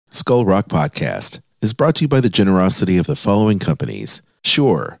Skull Rock Podcast is brought to you by the generosity of the following companies.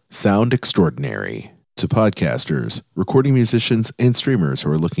 Shure, sound extraordinary. To podcasters, recording musicians, and streamers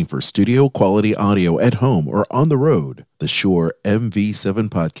who are looking for studio quality audio at home or on the road, the Shure MV7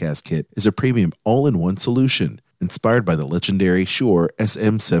 Podcast Kit is a premium all-in-one solution inspired by the legendary Shure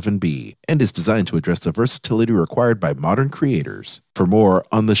SM7B and is designed to address the versatility required by modern creators. For more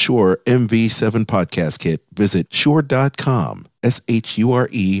on the Shure MV7 Podcast Kit, visit shure.com,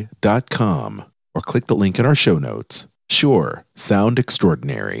 SHURE.com, or click the link in our show notes. Shure, sound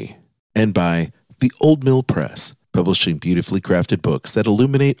extraordinary. And by The Old Mill Press, publishing beautifully crafted books that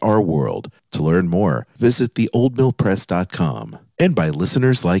illuminate our world. To learn more, visit theoldmillpress.com. And by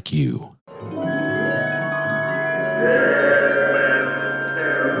listeners like you.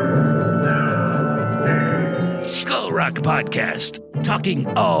 Skull Rock Podcast, talking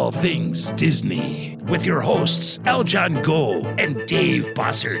all things Disney, with your hosts Aljon Go and Dave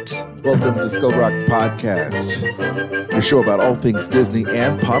Bossert. Welcome to Skull Rock Podcast, your show about all things Disney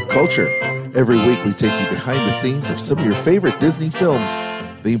and pop culture. Every week we take you behind the scenes of some of your favorite Disney films,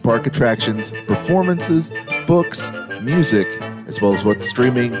 theme park attractions, performances, books, music, as well as what's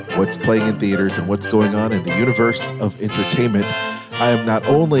streaming, what's playing in theaters, and what's going on in the universe of entertainment. I am not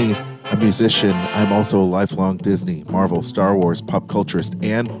only a musician, I'm also a lifelong Disney, Marvel, Star Wars, pop culturist,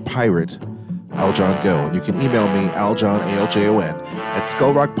 and pirate, Aljon Go. And you can email me, Aljon, A-L-J-O-N, at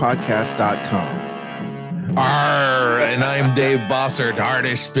skullrockpodcast.com. And I'm Dave Bossert,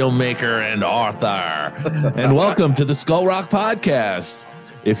 artist, filmmaker, and author. And welcome to the Skull Rock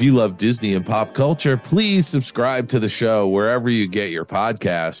Podcast. If you love Disney and pop culture, please subscribe to the show wherever you get your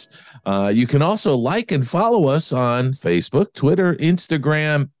podcasts. You can also like and follow us on Facebook, Twitter,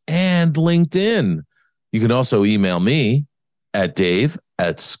 Instagram, and LinkedIn. You can also email me at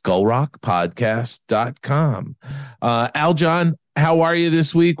dave@skullrockpodcast.com. Aljon, how are you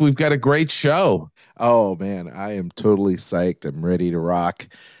this week? We've got a great show. Oh, man, I am totally psyched. I'm ready to rock.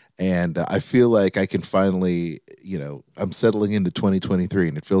 And I feel like I can finally, I'm settling into 2023,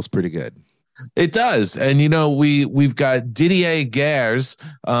 and it feels pretty good. It does. And, we've got Didier Guers,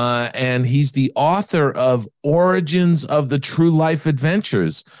 and he's the author of Origins of the True Life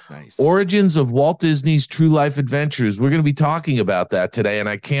Adventures. Nice. Origins of Walt Disney's True Life Adventures. We're going to be talking about that today, and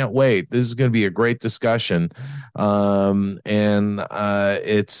I can't wait. This is going to be a great discussion. It's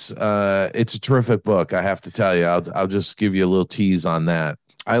a terrific book, I have to tell you. I'll just give you a little tease on that.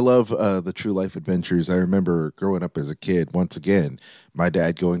 I love the True Life Adventures. I remember growing up as a kid, once again, my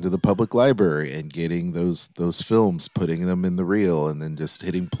dad going to the public library and getting those films, putting them in the reel, and then just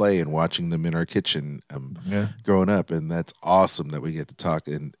hitting play and watching them in our kitchen growing up. And that's awesome that we get to talk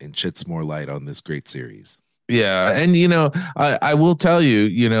and shed some more light on this great series. Yeah. And, I will tell you,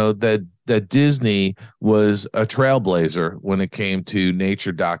 that Disney was a trailblazer when it came to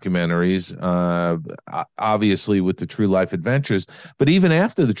nature documentaries, obviously with the True Life Adventures. But even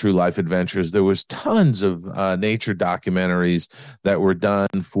after the True Life Adventures, there was tons of nature documentaries that were done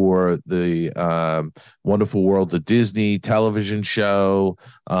for the Wonderful World of Disney television show.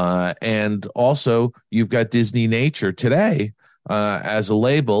 And also, you've got Disney Nature today. As a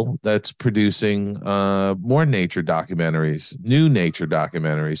label that's producing more nature documentaries, new nature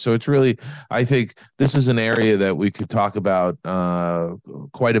documentaries. So it's really, I think this is an area that we could talk about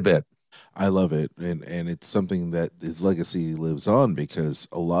quite a bit. I love it. And it's something that his legacy lives on because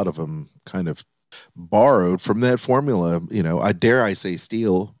a lot of them kind of borrowed from that formula. I dare say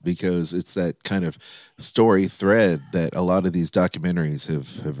steal, because it's that kind of story thread that a lot of these documentaries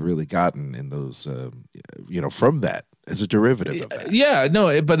have really gotten in those, from that. As a derivative of that. Yeah,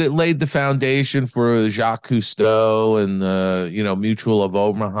 no, but it laid the foundation for Jacques Cousteau and the, Mutual of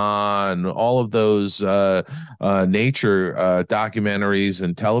Omaha and all of those nature documentaries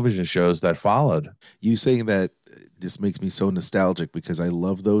and television shows that followed. You saying that just makes me so nostalgic because I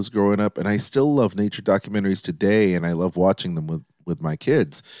love those growing up, and I still love nature documentaries today, and I love watching them with my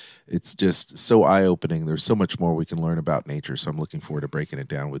kids. It's just so eye-opening. There's so much more we can learn about nature, so I'm looking forward to breaking it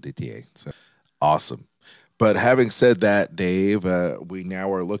down with Didier. So awesome. But having said that, Dave, we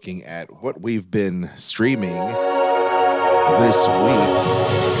now are looking at what we've been streaming this week.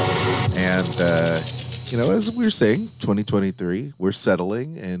 And, as we were saying, 2023, we're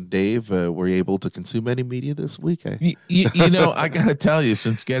settling. And, Dave, were you able to consume any media this week? I got to tell you,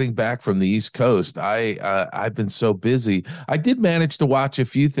 since getting back from the East Coast, I've been so busy. I did manage to watch a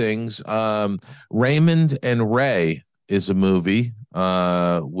few things. Raymond and Ray is a movie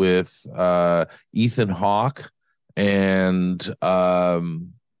with Ethan Hawke and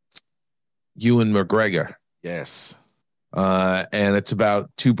Ewan McGregor. Yes. And it's about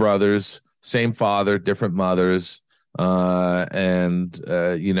two brothers, same father, different mothers, They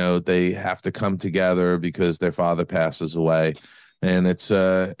have to come together because their father passes away, and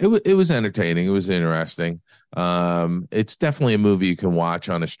it was entertaining. It was interesting. It's definitely a movie you can watch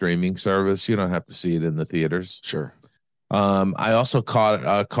on a streaming service. You don't have to see it in the theaters. Sure. I also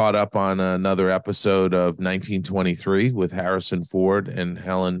caught up on another episode of 1923 with Harrison Ford and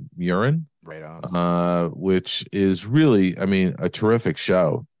Helen Mirren. Right on. Which is really, I mean, a terrific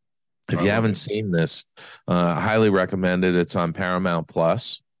show. If you haven't seen this, I highly recommend it. It's on Paramount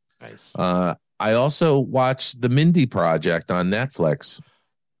Plus. Nice. I also watched The Mindy Project on Netflix.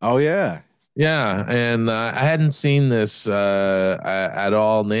 Oh, yeah. Yeah, and I hadn't seen this at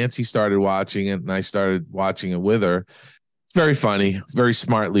all. Nancy started watching it, and I started watching it with her. Very funny, very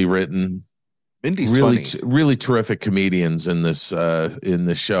smartly written. Mindy's really, funny. Really terrific comedians in this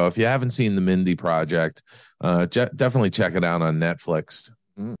show. If you haven't seen The Mindy Project, definitely check it out on Netflix.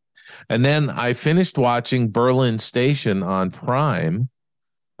 Mm. And then I finished watching Berlin Station on Prime,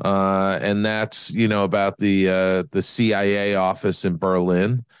 and that's about the CIA office in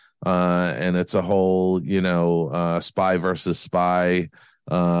Berlin, and it's a whole spy versus spy,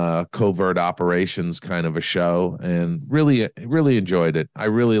 covert operations kind of a show, and really enjoyed it. I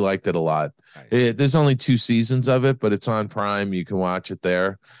really liked it a lot. Nice. There's only 2 seasons of it, but it's on Prime. You can watch it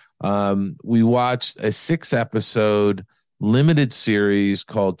there. We watched a 6-episode limited series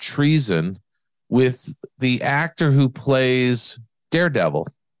called Treason with the actor who plays Daredevil.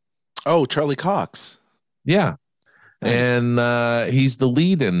 Oh, Charlie Cox. Yeah. Nice. And he's the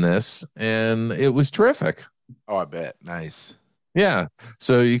lead in this, and it was terrific. Oh, I bet. Nice. Yeah.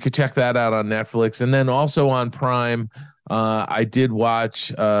 So you could check that out on Netflix. And then also on Prime, I did watch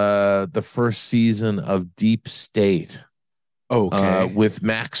the first season of Deep State. Okay. With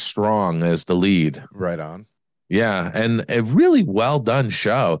Max Strong as the lead. Right on. Yeah, and a really well done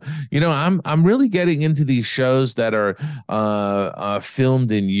show. I'm really getting into these shows that are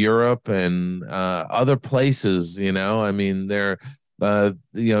filmed in Europe and other places. I mean, they're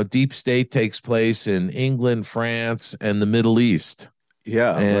Deep State takes place in England, France, and the Middle East.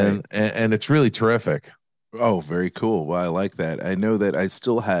 Yeah, and it's really terrific. Oh, very cool. Well, I like that. I know that I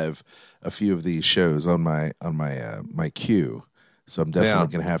still have a few of these shows on my queue. So I'm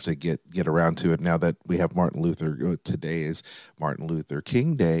definitely going to have to get around to it now that we have today is Martin Luther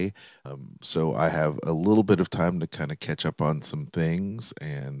King Day. So I have a little bit of time to kind of catch up on some things.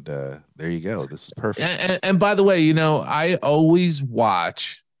 And there you go. This is perfect. And by the way, I always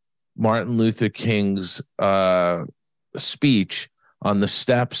watch Martin Luther King's speech on the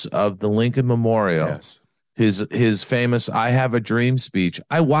steps of the Lincoln Memorial. Yes. His famous "I Have a Dream" speech.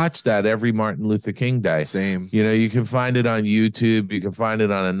 I watch that every Martin Luther King Day. Same. You can find it on YouTube. You can find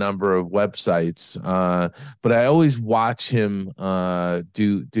it on a number of websites. But I always watch him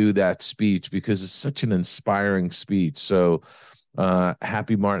do that speech because it's such an inspiring speech. So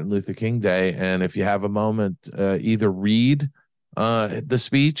happy Martin Luther King Day. And if you have a moment, either read the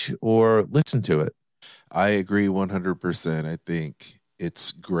speech or listen to it. I agree 100%. I think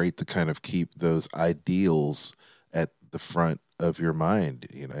it's great to kind of keep those ideals at the front of your mind,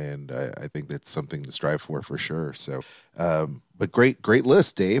 and I think that's something to strive for sure. So, but great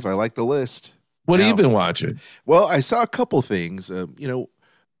list, Dave. I like the list. What have you been watching? Well, I saw a couple things.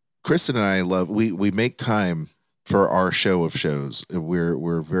 Kristen and I we make time for our show of shows.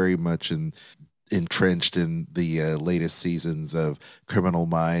 We're very much entrenched in the latest seasons of Criminal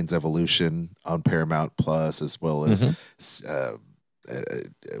Minds Evolution on Paramount Plus, as well as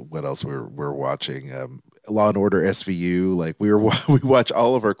what else we're watching. Law and Order SVU. Like we watch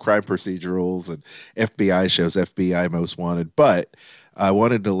all of our crime procedurals and FBI shows, FBI Most Wanted. But I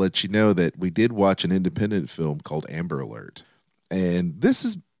wanted to let you know that we did watch an independent film called Amber Alert, and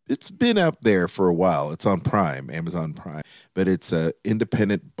it's been out there for a while. It's on Prime, Amazon Prime, but it's a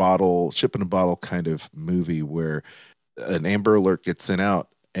independent ship in a bottle kind of movie where an Amber Alert gets sent out,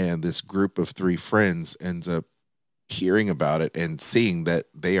 and this group of 3 friends ends up hearing about it and seeing that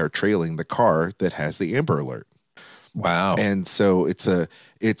they are trailing the car that has the Amber Alert. Wow. And so it's an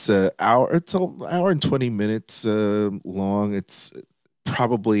hour and 20 minutes long. It's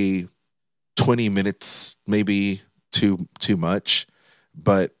probably 20 minutes, maybe too much.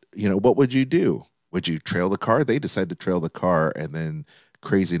 But what would you do? Would you trail the car? They decide to trail the car, and then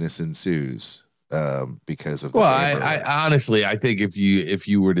craziness ensues because of this. Well, I honestly, I think if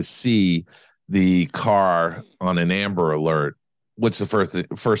you were to see the car on an Amber Alert, what's the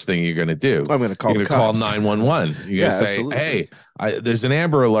first thing you're going to do? I'm going to call. You're going to call 911. You're going to say, absolutely. "Hey, there's an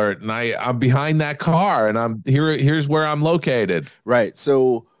Amber Alert, and I'm behind that car, and I'm here. Here's where I'm located." Right.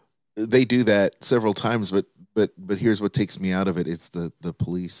 So they do that several times, but here's what takes me out of it. It's the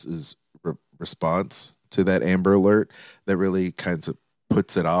police's response to that Amber Alert that really kind of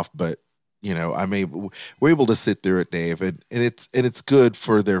puts it off. But we're able to sit through it, Dave, and it's good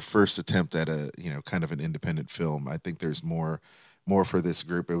for their first attempt at a kind of an independent film. I think there's more for this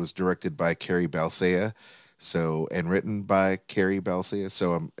group. It was directed by Carrie Balsea, and written by Carrie Balsea.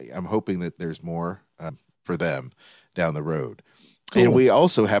 So I'm hoping that there's more for them down the road. Cool. And we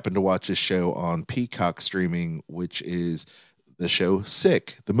also happened to watch a show on Peacock streaming, which is the show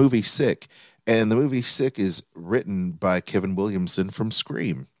Sick, the movie Sick. And the movie Sick is written by Kevin Williamson from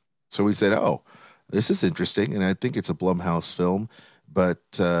Scream. So we said, oh, this is interesting. And I think it's a Blumhouse film. But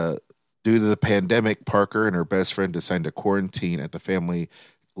due to the pandemic, Parker and her best friend decided to quarantine at the family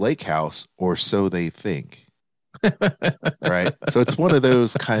lake house, or so they think. Right? So it's one of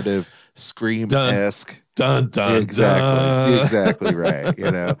those kind of Scream-esque. Dun, dun, exactly right.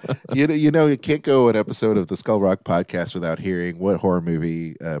 You can't go an episode of the Skull Rock podcast without hearing what horror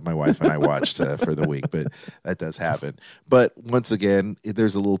movie my wife and I watched for the week, but that does happen. But once again,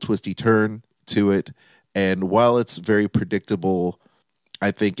 there's a little twisty turn to it, and while it's very predictable, I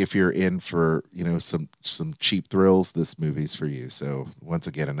think if you're in for some cheap thrills, this movie's for you. So once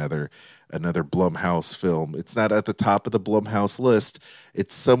again, another Blumhouse film. It's not at the top of the Blumhouse list.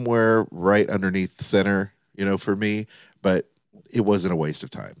 It's somewhere right underneath the center, for me. But it wasn't a waste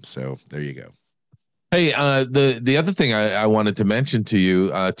of time. So there you go. Hey, the other thing I wanted to mention to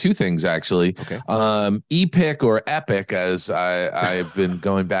you, two things actually. Okay. Epic or Epic, as I've been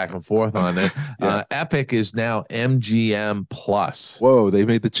going back and forth on it. Yeah. Epic is now MGM Plus. Whoa, they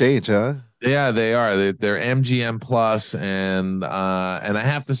made the change, huh? Yeah, they are. They're MGM Plus, and I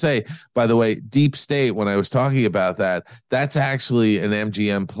have to say, by the way, Deep State. When I was talking about that, that's actually an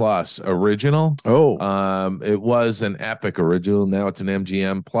MGM Plus original. Oh, it was an Epic original. Now it's an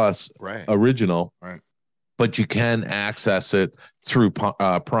MGM Plus original. Right. But you can access it through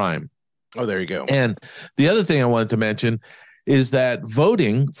Prime. Oh, there you go. And the other thing I wanted to mention is that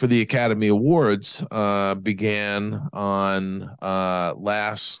voting for the Academy Awards began on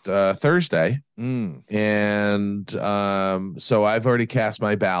last Thursday. And so I've already cast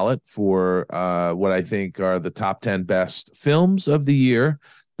my ballot for what I think are the top 10 best films of the year,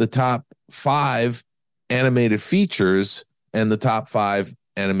 the top 5 animated features, and the top 5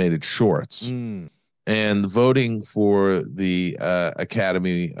 animated shorts. And voting for the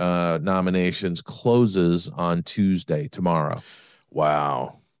Academy nominations closes on Tuesday, tomorrow.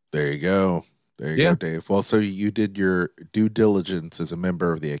 Wow. There you go. There you go, Dave. Well, so you did your due diligence as a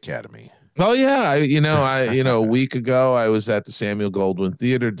member of the Academy. Oh yeah, a week ago I was at the Samuel Goldwyn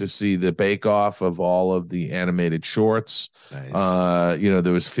Theater to see the Bake Off of all of the animated shorts. Nice.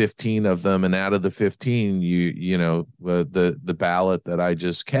 There was 15 of them, and out of the 15, the ballot that I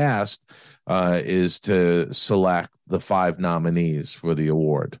just cast is to select the 5 nominees for the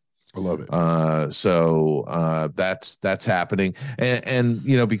award. I love it. So that's happening, and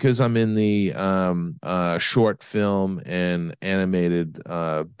because I'm in the short film and animated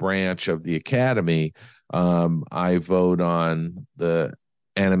branch of the Academy, I vote on the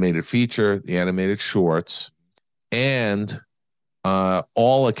animated feature, the animated shorts, and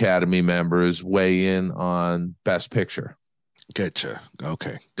all Academy members weigh in on Best Picture. Getcha.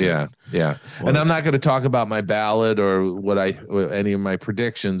 Okay. Good. Yeah. Well, and I'm not going to talk about my ballot or any of my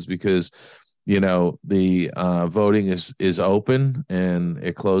predictions because, the voting is open and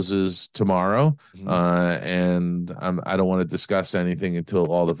it closes tomorrow. And I don't want to discuss anything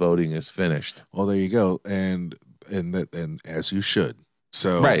until all the voting is finished. Well, there you go. And as you should.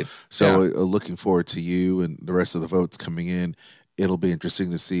 So, right. Looking forward to you and the rest of the votes coming in. It'll be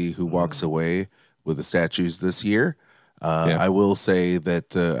interesting to see who walks away with the statues this year. I will say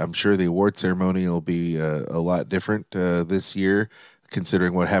that I'm sure the award ceremony will be a lot different this year,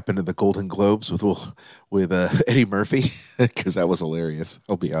 considering what happened in the Golden Globes with Eddie Murphy, because that was hilarious.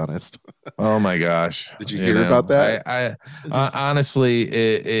 I'll be honest. Oh my gosh! Did you hear about that? I honestly,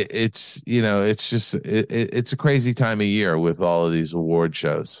 it's it's a crazy time of year with all of these award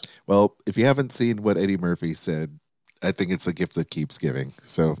shows. Well, if you haven't seen what Eddie Murphy said, I think it's a gift that keeps giving.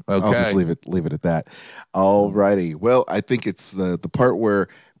 So I'll just leave it at that. All righty. Well, I think it's the part where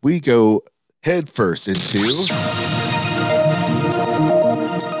we go head first into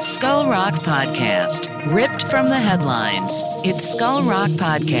Skull Rock Podcast, ripped from the headlines. It's Skull Rock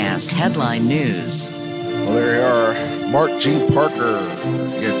Podcast headline news. Well, there you are. Mark G. Parker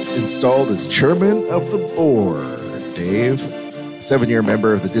gets installed as chairman of the board. Dave, 7-year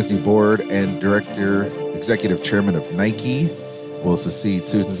member of the Disney board and executive chairman of Nike, will succeed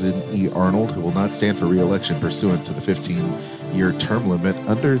Susan E. Arnold, who will not stand for re-election pursuant to the 15-year term limit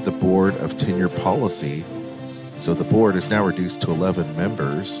under the Board of Tenure Policy. So the board is now reduced to 11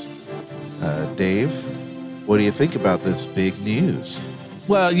 members. Dave, What do you think about this big news?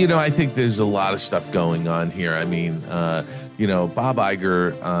 Well, I think there's a lot of stuff going on here. I mean, Bob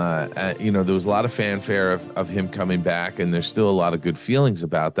Iger, there was a lot of fanfare of him coming back, and there's still a lot of good feelings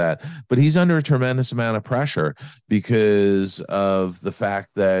about that. But he's under a tremendous amount of pressure because of the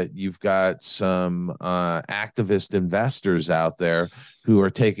fact that you've got some activist investors out there who are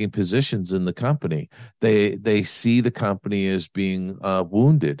taking positions in the company. They see the company as being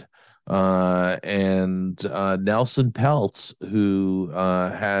wounded. And Nelson Peltz, who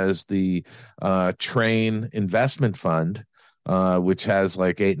has the Train Investment Fund, which has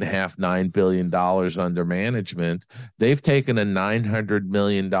like $8.5–9 billion under management, they've taken a $900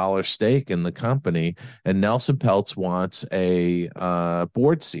 million stake in the company, and Nelson Peltz wants a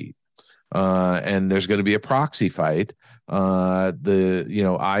board seat. And there's going to be a proxy fight. Iger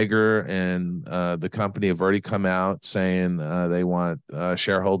and the company have already come out saying they want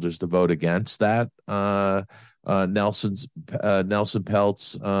shareholders to vote against that Nelson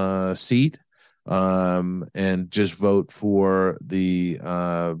Peltz seat, and just vote for the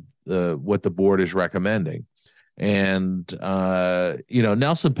what the board is recommending. And,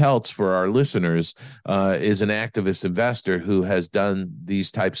 Nelson Peltz, for our listeners, is an activist investor who has done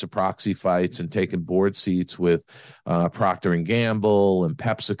these types of proxy fights and taken board seats with Procter & Gamble and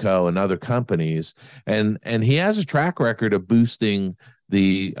PepsiCo and other companies. And he has a track record of boosting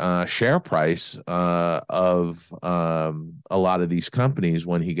the share price of a lot of these companies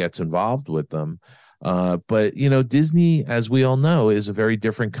when he gets involved with them. But Disney, as we all know, is a very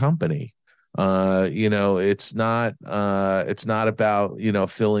different company. It's not about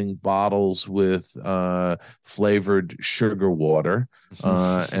filling bottles with flavored sugar water,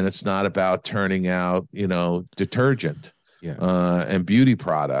 and it's not about turning out detergent and beauty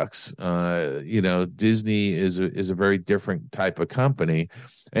products. Disney is a very different type of company.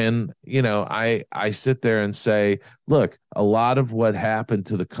 And, I sit there and say, look, a lot of what happened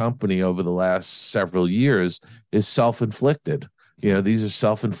to the company over the last several years is self-inflicted. These are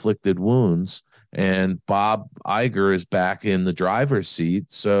self-inflicted wounds, and Bob Iger is back in the driver's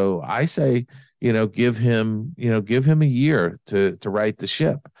seat. So I say, give him a year to right the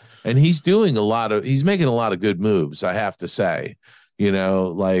ship. And he's making a lot of good moves, I have to say. With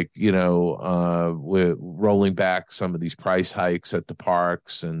rolling back some of these price hikes at the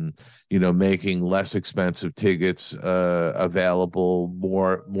parks, and making less expensive tickets available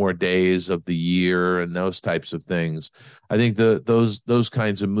more days of the year, and those types of things. I think those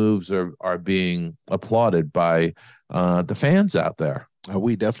kinds of moves are being applauded by the fans out there.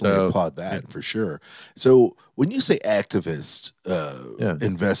 We definitely applaud that for sure. So when you say activist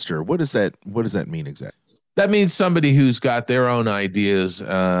investor, what does that mean exactly? That means somebody who's got their own ideas.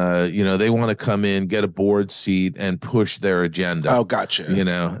 They want to come in, get a board seat, and push their agenda. Oh, gotcha.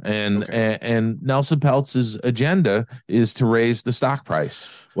 And Nelson Peltz's agenda is to raise the stock price.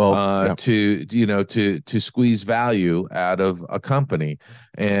 Well, to squeeze value out of a company.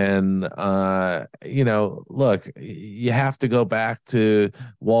 And look, you have to go back to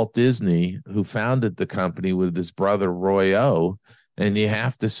Walt Disney, who founded the company with his brother Roy O. And you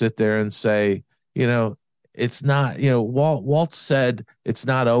have to sit there and say, it's not, Walt said it's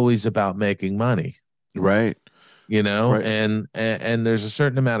not always about making money. Right. Right. And there's a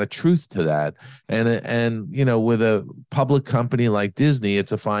certain amount of truth to that. And with a public company like Disney,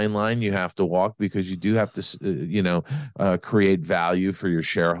 it's a fine line you have to walk, because you do have to, create value for your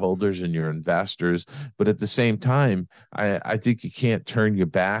shareholders and your investors. But at the same time, I think you can't turn your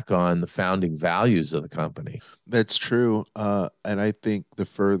back on the founding values of the company. That's true. And I think the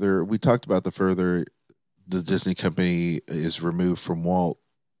further the Disney company is removed from Walt,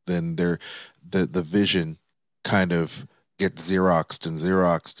 then the vision kind of gets Xeroxed and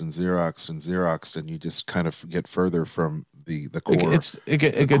Xeroxed and Xeroxed and Xeroxed, and you just kind of get further from the core. It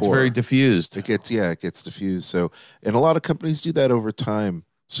gets very diffused. It gets diffused. So, and a lot of companies do that over time.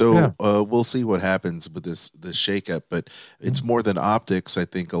 So we'll see what happens with this shakeup, but it's more than optics. I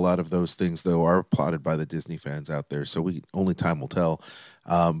think a lot of those things, though, are plotted by the Disney fans out there. So only time will tell.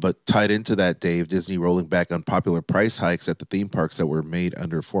 But tied into that, Dave, Disney rolling back unpopular price hikes at the theme parks that were made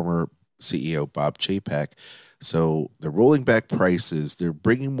under former CEO Bob Chapek. So they're rolling back prices. They're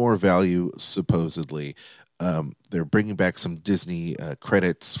bringing more value, supposedly. They're bringing back some Disney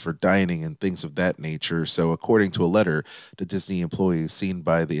credits for dining and things of that nature. So according to a letter to Disney employees seen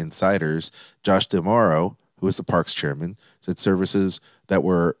by the insiders, Josh D'Amaro, who is the parks chairman, said services that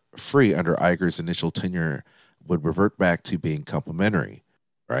were free under Iger's initial tenure would revert back to being complimentary.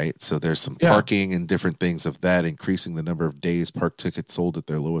 Right. So there's some parking and different things of that, increasing the number of days park tickets sold at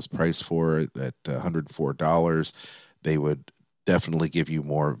their lowest price for at $104. They would definitely give you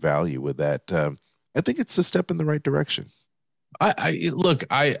more value with that. I think it's a step in the right direction.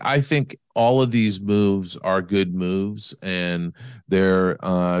 I think all of these moves are good moves, and they're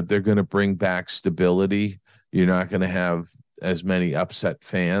going to bring back stability. You're not going to have as many upset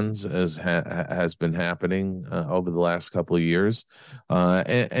fans as has been happening over the last couple of years,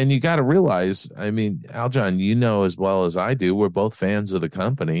 and you got to realize, I mean, Aljon, you know as well as I do, we're both fans of the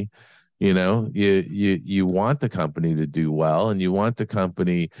company. You know, you want the company to do well, and you want the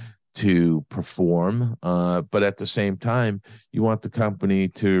company to perform, but at the same time, you want the company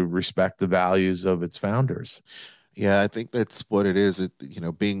to respect the values of its founders. Yeah, I think that's what it is.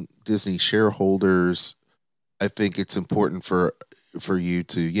 Being Disney shareholders, I think it's important for you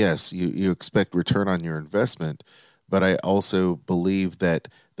to, yes, you expect return on your investment, but I also believe that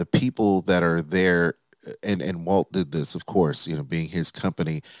the people that are there, and Walt did this, of course, being his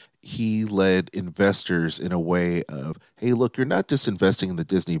company, he led investors in a way of, hey, look, you're not just investing in the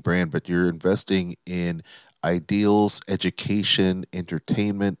Disney brand, but you're investing in ideals, education,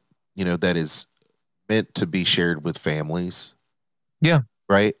 entertainment, that is meant to be shared with families. Yeah.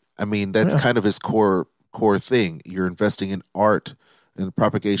 Right? I mean, that's kind of his core thing. You're investing in art and the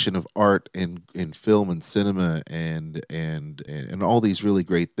propagation of art in film and cinema and all these really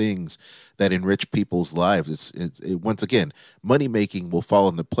great things that enrich people's lives. Once again, money making will fall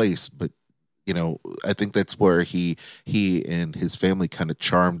into place, but I think that's where he and his family kind of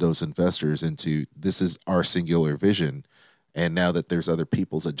charmed those investors into, this is our singular vision. And now that there's other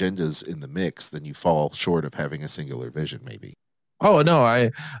people's agendas in the mix, then you fall short of having a singular vision, maybe. Oh no,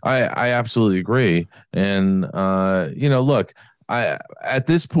 I absolutely agree. And look, at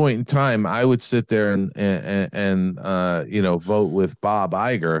this point in time, I would sit there and vote with Bob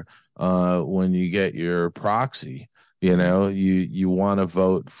Iger when you get your proxy. You want to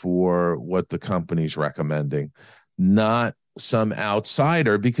vote for what the company's recommending, not some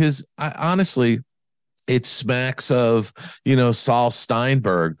outsider, because honestly, it smacks of, Saul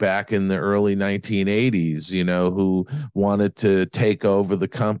Steinberg back in the early 1980s, who wanted to take over the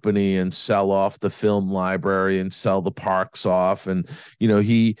company and sell off the film library and sell the parks off. And,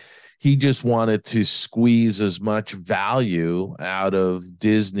 he just wanted to squeeze as much value out of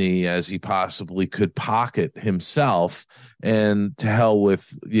Disney as he possibly could pocket himself, and to hell with,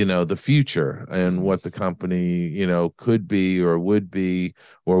 the future and what the company, could be or would be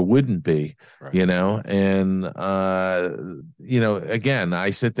or wouldn't be, right. And, again, I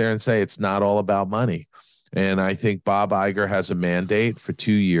sit there and say it's not all about money. And I think Bob Iger has a mandate for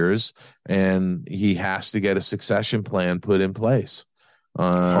 2 years, and he has to get a succession plan put in place.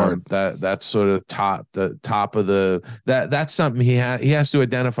 That's sort of the top of that's something he has to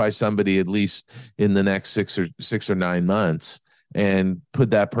identify somebody at least in the next 6 or 9 months, and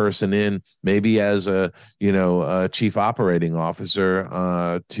put that person in maybe as a chief operating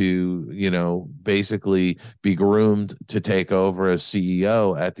officer to basically be groomed to take over as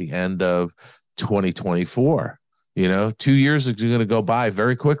CEO at the end of 2024. 2 years is going to go by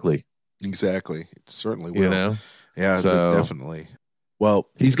very quickly. Exactly. It certainly will. Yeah, so, definitely. Well,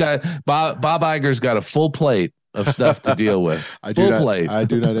 he's got Bob Iger's got a full plate of stuff to deal with. I do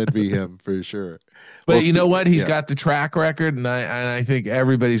not envy him for sure. But you know what? He's got the track record, and I think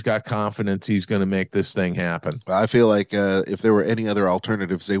everybody's got confidence he's going to make this thing happen. I feel like if there were any other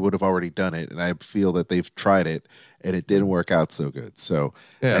alternatives, they would have already done it, and I feel that they've tried it, and it didn't work out so good. So,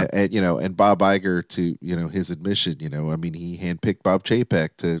 yeah. And Bob Iger, to his admission, I mean, he handpicked Bob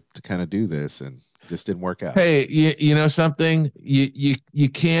Chapek to kind of do this, and just didn't work out. Hey, you know something? You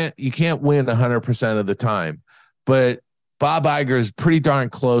can't win 100% of the time, but Bob Iger is pretty darn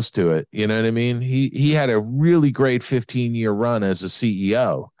close to it. You know what I mean? He had a really great 15-year run as a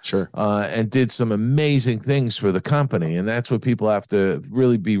CEO. Sure. And did some amazing things for the company, and that's what people have to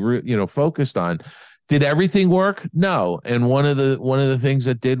really be focused on. Did everything work? No. And one of the things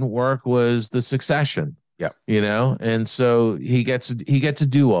that didn't work was the succession. Yeah. And so he gets a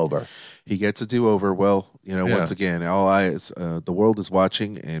do-over. He gets a do-over. Well, once again, all eyes, the world is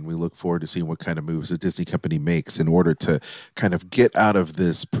watching, and we look forward to seeing what kind of moves the Disney company makes in order to kind of get out of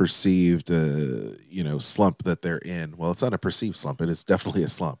this perceived, slump that they're in. Well, it's not a perceived slump; it is definitely a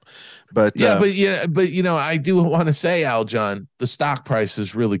slump. But I do want to say, Aljon, the stock price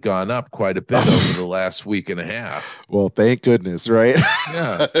has really gone up quite a bit over the last week and a half. Well, thank goodness, right?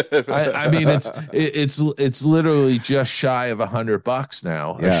 Yeah, I mean, it's literally just shy of $100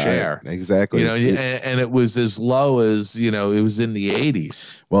 now a share. Exactly. And it was as low as it was in the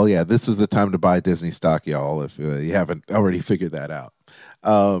 80s. Well, yeah, this is the time to buy Disney stock, y'all, if you haven't already figured that out.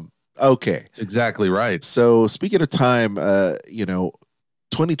 Okay, that's exactly right. So speaking of time,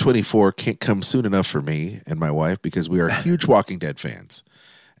 2024 can't come soon enough for me and my wife, because we are huge Walking Dead fans.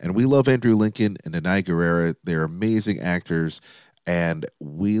 And we love Andrew Lincoln and Denai Guerrera. They're amazing actors. And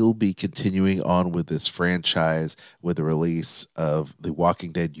we'll be continuing on with this franchise with the release of the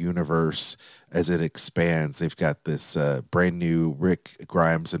Walking Dead universe as it expands. They've got this brand new Rick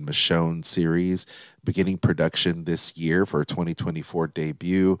Grimes and Michonne series beginning production this year for a 2024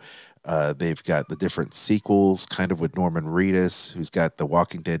 debut. They've got the different sequels, kind of with Norman Reedus, who's got the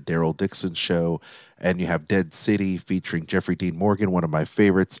Walking Dead Daryl Dixon show. And you have Dead City featuring Jeffrey Dean Morgan, one of my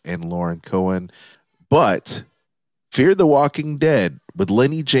favorites, and Lauren Cohen. But Fear the Walking Dead with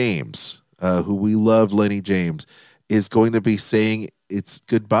Lenny James, who we love, Lenny James, is going to be saying its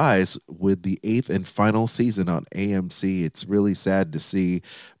goodbyes with the 8th and final season on AMC. It's really sad to see,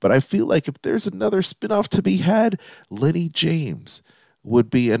 but I feel like if there's another spinoff to be had, Lenny James would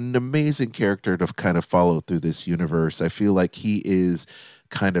be an amazing character to kind of follow through this universe. I feel like he is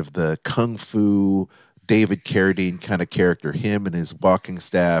kind of the kung fu David Carradine kind of character, him and his walking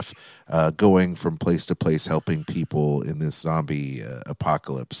staff going from place to place, helping people in this zombie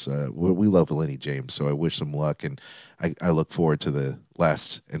apocalypse. We love Lenny James, so I wish him luck, and I look forward to the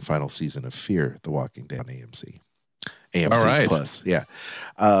last and final season of Fear the Walking Dead on AMC. AMC All right. Plus, yeah.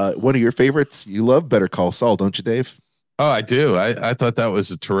 One of your favorites, you love Better Call Saul, don't you, Dave? Oh, I do. I thought that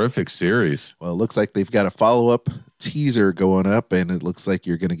was a terrific series. Well, it looks like they've got a follow-up teaser going up, and it looks like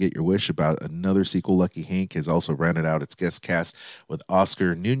you're going to get your wish about another sequel. Lucky Hank has also rounded out its guest cast with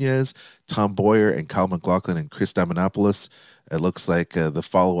Oscar Nunez, Tom Boyer, and Kyle MacLachlan and Chris Diamandopoulos. It looks like the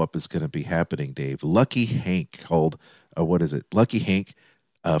follow-up is going to be happening, Dave. Lucky Hank called, what is it? Lucky Hank,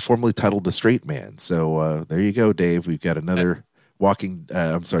 formerly titled The Straight Man. So there you go, Dave. We've got another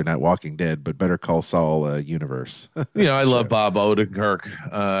not Walking Dead, but Better Call Saul universe. I love Bob Odenkirk.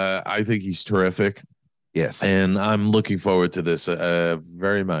 I think he's terrific. Yes. And I'm looking forward to this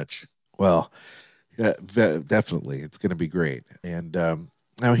very much. Well, definitely. It's going to be great. And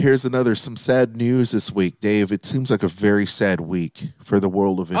now here's some sad news this week, Dave. It seems like a very sad week for the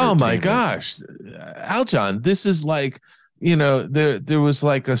world of entertainment. Oh, my gosh. Aljon, this is like, there was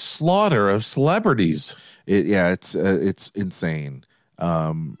like a slaughter of celebrities. It's insane.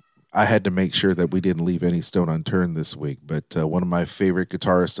 I had to make sure that we didn't leave any stone unturned this week, but one of my favorite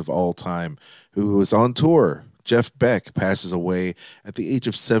guitarists of all time, who was on tour, Jeff Beck, passes away at the age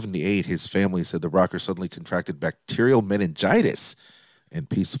of 78. His family said the rocker suddenly contracted bacterial meningitis and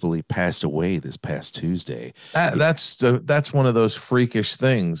peacefully passed away this past Tuesday. That's one of those freakish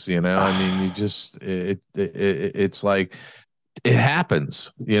things, I mean, you just it's like it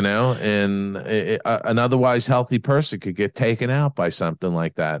happens, and an otherwise healthy person could get taken out by something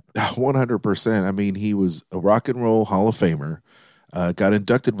like that. 100%. I mean, he was a rock and roll Hall of Famer, got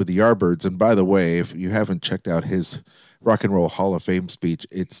inducted with the Yardbirds. And by the way, if you haven't checked out his Rock and Roll Hall of Fame speech,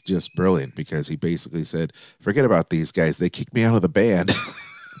 it's just brilliant because he basically said, forget about these guys. They kicked me out of the band.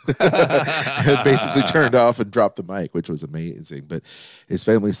 Basically turned off and dropped the mic, which was amazing. But his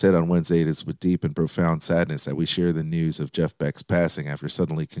family said on Wednesday, it is with deep and profound sadness that we share the news of Jeff Beck's passing after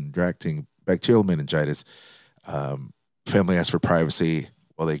suddenly contracting bacterial meningitis. Family asked for privacy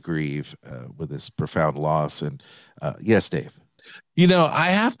while they grieve with this profound loss. And yes, Dave. I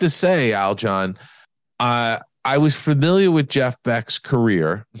have to say, Aljon, I was familiar with Jeff Beck's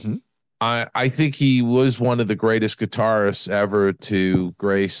career. Mm-hmm. I think he was one of the greatest guitarists ever to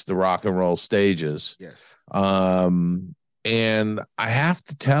grace the rock and roll stages. Yes. And I have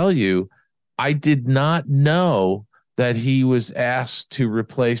to tell you, I did not know that he was asked to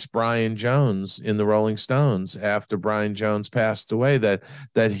replace Brian Jones in the Rolling Stones after Brian Jones passed away, that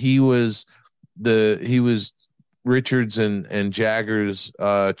he was Richards and Jagger's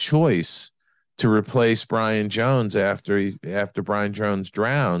choice to replace Brian Jones after Brian Jones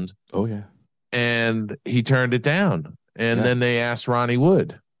drowned. Oh yeah. And he turned it down. And then they asked Ronnie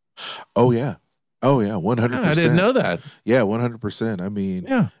Wood. Oh yeah. 100%. I didn't know that. Yeah, 100%. I mean,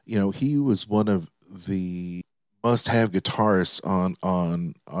 he was one of the must-have guitarists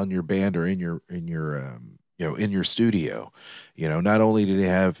on your band or in your studio. Not only did he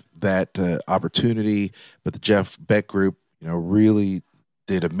have that opportunity, but the Jeff Beck Group, really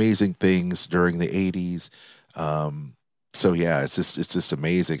did amazing things during the 80s. So yeah, it's just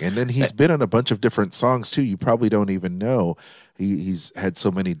amazing. And then he's been on a bunch of different songs too. You probably don't even know. He's had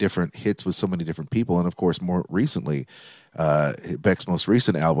so many different hits with so many different people. And of course, more recently, Beck's most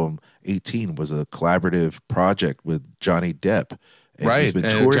recent album, 18, was a collaborative project with Johnny Depp. And right.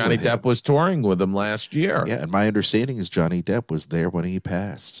 And Johnny Depp was touring with him last year. Yeah. And my understanding is Johnny Depp was there when he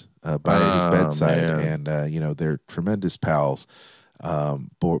passed by his bedside. Man. And, they're tremendous pals.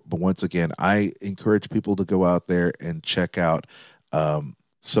 But once again, I encourage people to go out there and check out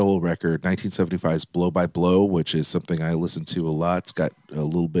solo record, 1975's Blow by Blow, which is something I listen to a lot. It's got a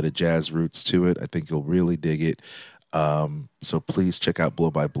little bit of jazz roots to it. I think you'll really dig it. So please check out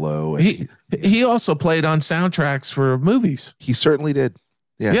Blow by Blow. And he also played on soundtracks for movies. He certainly did.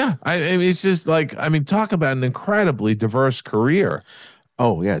 Yes. Yeah. I mean, it's just like, I mean, talk about an incredibly diverse career.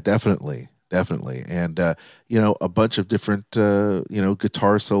 Oh yeah, definitely. And, a bunch of different,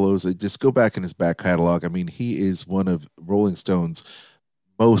 guitar solos. Just go back in his back catalog. I mean, he is one of Rolling Stone's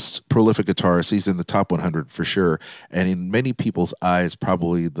most prolific guitarists. He's in the top 100 for sure. And in many people's eyes,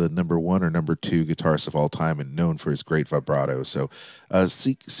 probably the number one or number two guitarist of all time and known for his great vibrato. So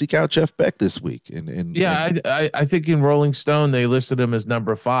seek out Jeff Beck this week. I think in Rolling Stone, they listed him as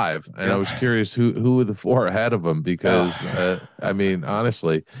number 5. And I was curious who were the 4 ahead of him because, I mean,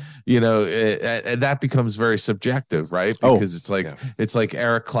 honestly, that becomes very subjective, right? Because it's like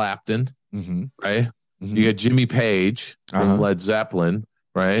Eric Clapton, right? Mm-hmm. You got Jimmy Page from Led Zeppelin.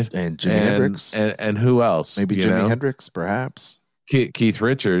 Right. And Jimi Hendrix. And who else? Maybe Jimi Hendrix, perhaps. Keith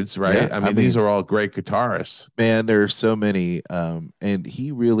Richards, right? Yeah, I mean, these are all great guitarists. Man, there are so many. And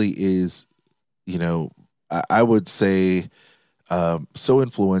he really is, I would say so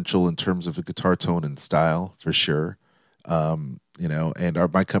influential in terms of a guitar tone and style, for sure. And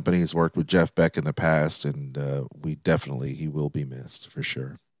my company has worked with Jeff Beck in the past, and he will be missed, for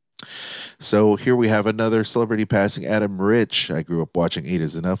sure. So here we have another celebrity passing, Adam Rich. I grew up watching 8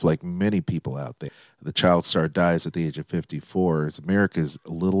 Is Enough like many people out there. The child star dies at the age of 54. It's America's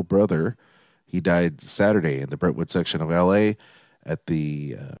little brother. He died Saturday in the Brentwood section of L.A. at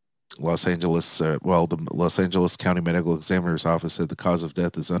the Los Angeles County Medical Examiner's Office said the cause of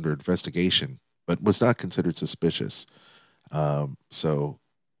death is under investigation, but was not considered suspicious.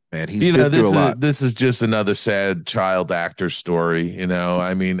 Man, he's been through a lot. This is just another sad child actor story.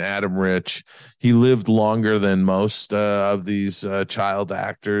 I mean, Adam Rich, he lived longer than most of these child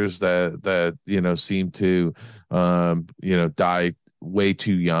actors that seem to, die way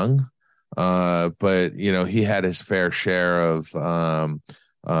too young. But, he had his fair share of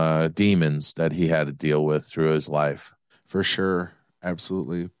demons that he had to deal with through his life. For sure.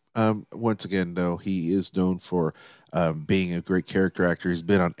 Absolutely. Once again, though, he is known for being a great character actor. He's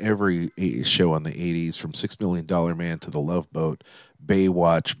been on every show on the 80s, from $6 Million Man to The Love Boat,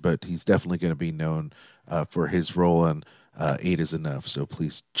 Baywatch, but he's definitely going to be known for his role on 8 Is Enough, so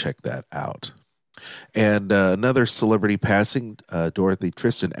please check that out. And another celebrity passing, Dorothy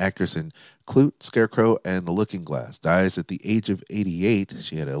Tristan, actress in Clute, Scarecrow, and The Looking Glass, dies at the age of 88.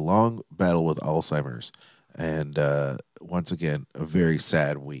 She had a long battle with Alzheimer's, and once again, a very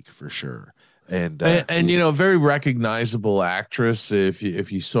sad week for sure. And very recognizable actress.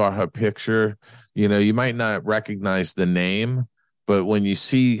 If you saw her picture, you might not recognize the name, but when you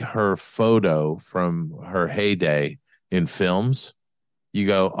see her photo from her heyday in films, you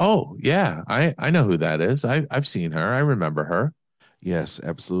go, "Oh yeah, I know who that is. I've seen her. I remember her." Yes,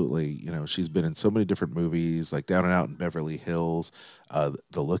 absolutely. She's been in so many different movies, like Down and Out in Beverly Hills,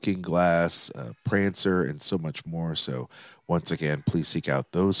 The Looking Glass, Prancer, and so much more. So once again, please seek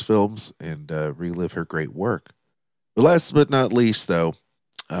out those films and relive her great work. But last but not least, though,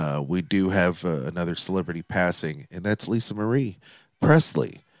 we do have another celebrity passing, and that's Lisa Marie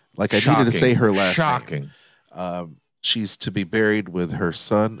Presley. Like, I needed to say her last name. She's to be buried with her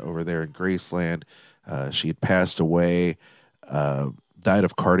son over there in Graceland. She had passed away. Died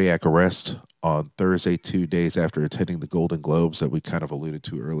of cardiac arrest on Thursday, 2 days after attending the Golden Globes that we kind of alluded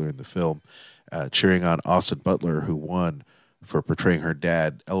to earlier in the film, cheering on Austin Butler, who won for portraying her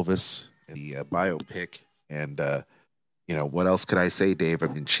dad, Elvis, in the biopic. And, what else could I say, Dave? I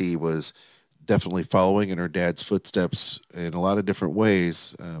mean, she was definitely following in her dad's footsteps in a lot of different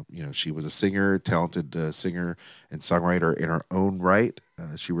ways. She was a singer, talented singer and songwriter in her own right.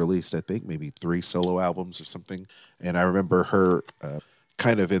 She released, I think, maybe 3 solo albums or something. And I remember her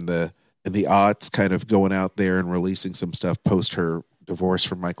kind of in the aughts, kind of going out there and releasing some stuff post her divorce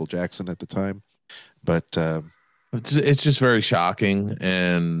from Michael Jackson at the time. But it's just very shocking.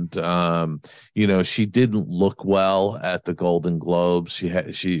 And, she didn't look well at the Golden Globes.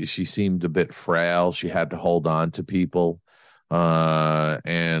 She seemed a bit frail. She had to hold on to people.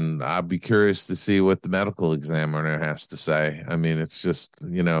 And I'll be curious to see what the medical examiner has to say. I mean, it's just,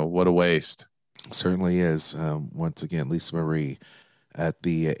 what a waste. Certainly is. Once again, Lisa Marie at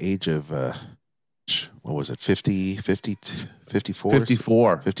the age of, what was it, 54?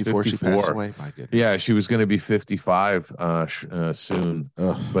 54. She passed away? My goodness. Yeah, she was going to be 55 soon.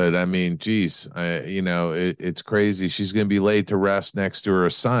 Ugh. But, I mean, geez, it's crazy. She's going to be laid to rest next to her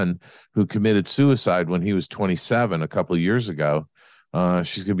son, who committed suicide when he was 27 a couple of years ago.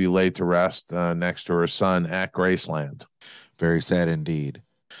 She's going to be laid to rest next to her son at Graceland. Very sad indeed.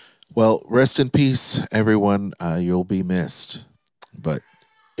 Well, rest in peace, everyone. You'll be missed. But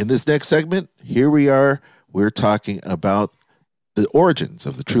in this next segment, here we are. We're talking about the origins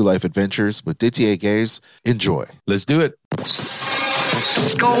of the True Life Adventures with Didier Guez. Enjoy. Let's do it.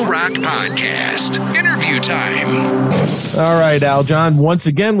 Skull Rock Podcast. Interview time. All right, Aljon. Once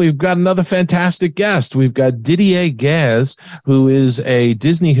again, we've got another fantastic guest. We've got Didier Guez, who is a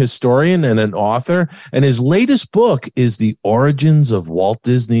Disney historian and an author, and his latest book is The Origins of Walt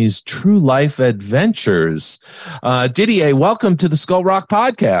Disney's True Life Adventures. Didier, welcome to the Skull Rock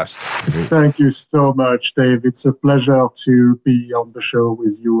Podcast. Thank you so much, Dave. It's a pleasure to be on the show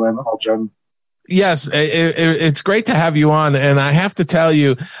with you and Aljon. Yes, it's great to have you on, and I have to tell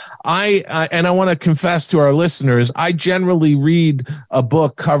you, I want to confess to our listeners, I generally read a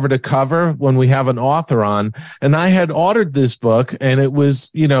book cover to cover when we have an author on, and I had ordered this book, and it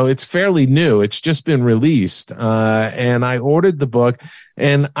was, it's fairly new. It's just been released, and I ordered the book,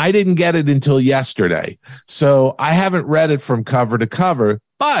 and I didn't get it until yesterday, so I haven't read it from cover to cover,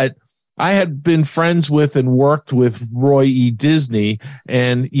 but I had been friends with and worked with Roy E. Disney,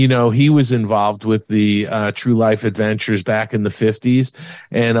 and, he was involved with the True Life Adventures back in the 50s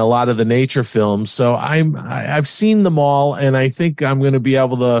and a lot of the nature films. So I've seen them all, and I think I'm going to be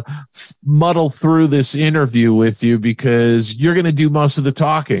able to muddle through this interview with you because you're going to do most of the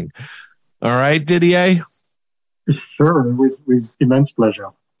talking. All right, Didier? Sure, with immense pleasure.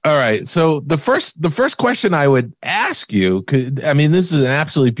 All right. So the first question I would ask you, this is an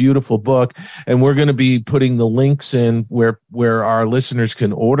absolutely beautiful book, and we're going to be putting the links in where our listeners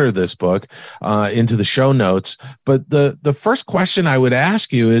can order this book into the show notes. But the first question I would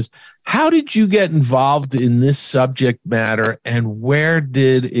ask you is, how did you get involved in this subject matter, and where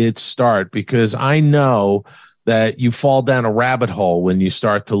did it start? Because I know that you fall down a rabbit hole when you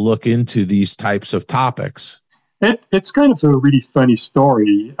start to look into these types of topics. It's kind of a really funny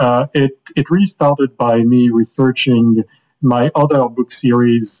story. It really started by me researching my other book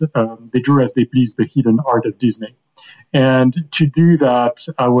series, They Drew as They Pleased, The Hidden Art of Disney. And to do that,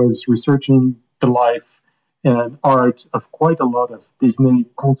 I was researching the life and art of quite a lot of Disney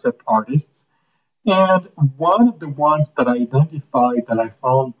concept artists. And one of the ones that I identified that I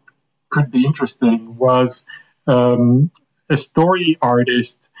found could be interesting was a story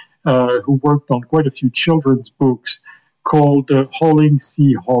artist who worked on quite a few children's books called Holling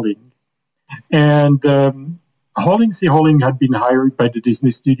C. Holling. And Holling C. Holling had been hired by the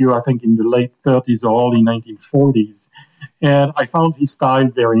Disney studio, I think, in the late 30s or early 1940s. And I found his style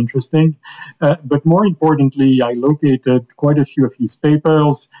very interesting. But more importantly, I located quite a few of his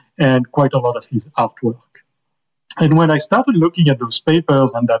papers and quite a lot of his artwork. And when I started looking at those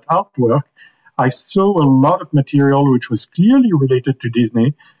papers and that artwork, I saw a lot of material which was clearly related to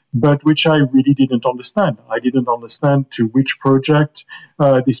Disney, but which I really didn't understand. I didn't understand to which project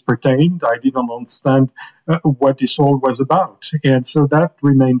this pertained. I didn't understand what this all was about. And so that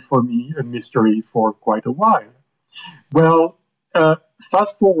remained for me a mystery for quite a while. Well,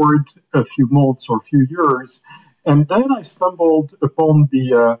 fast forward a few months or a few years, and then I stumbled upon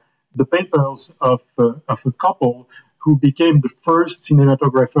the papers of a couple who became the first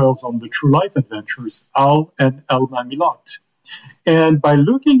cinematographers on the True Life Adventures, Al and Elma Milot. And by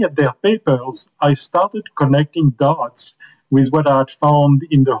looking at their papers, I started connecting dots with what I had found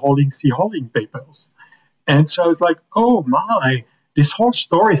in the Holling C. Holling papers. And so I was like, oh my, this whole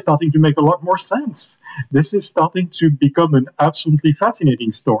story is starting to make a lot more sense. This is starting to become an absolutely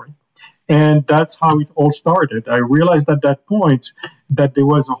fascinating story. And that's how it all started. I realized at that point that there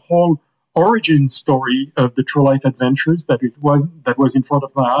was a whole origin story of the True Life Adventures that was in front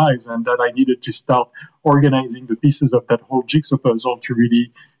of my eyes, and that I needed to start organizing the pieces of that whole jigsaw puzzle to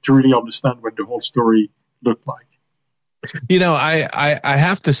really understand what the whole story looked like. I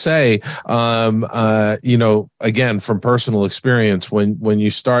have to say, again, from personal experience, when you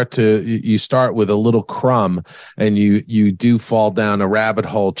start with a little crumb and you do fall down a rabbit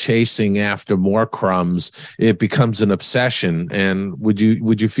hole chasing after more crumbs, it becomes an obsession. And would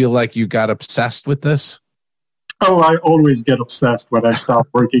you feel like you got obsessed with this? Oh, I always get obsessed when I start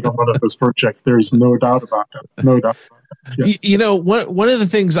working on one of those projects. There is no doubt about that. No doubt about that. Yes. One of the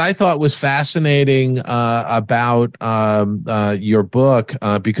things I thought was fascinating about your book,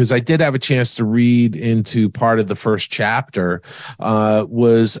 because I did have a chance to read into part of the first chapter,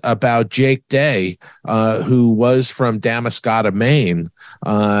 was about Jake Day, who was from Damariscotta, Maine,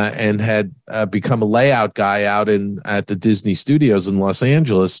 and had become a layout guy out at the Disney Studios in Los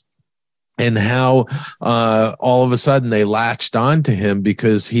Angeles. And how all of a sudden they latched on to him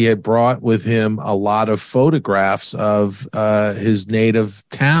because he had brought with him a lot of photographs of his native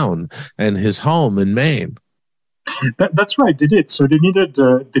town and his home in Maine. That's right. They did. So they needed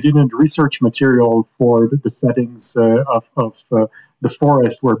research material for the settings of the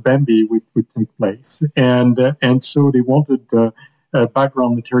forest where Bambi would take place, and so they wanted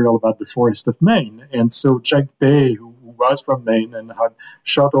background material about the forest of Maine. And so Jack Day, who was from Maine and had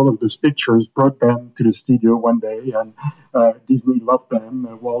shot all of those pictures, brought them to the studio one day, and Disney loved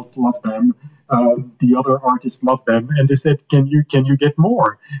them, Walt loved them. The other artists loved them, and they said, "Can you get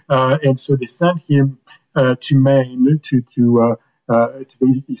more?" And so they sent him to Maine to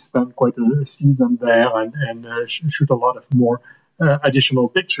basically spend quite a season there and shoot a lot of more additional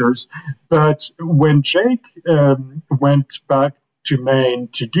pictures. But when Jake went back to Maine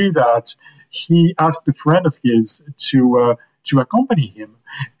to do that, he asked a friend of his to accompany him.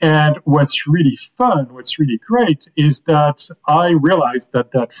 And what's really fun, what's really great, is that I realized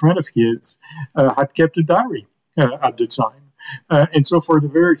that friend of his had kept a diary at the time. And so for the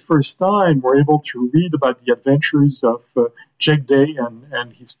very first time, we're able to read about the adventures of Jack Day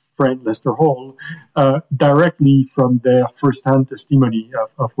and his friend Lester Hall directly from their first-hand testimony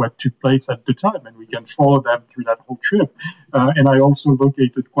of what took place at the time. And we can follow them through that whole trip. And I also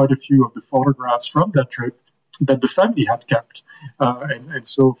located quite a few of the photographs from that trip that the family had kept. And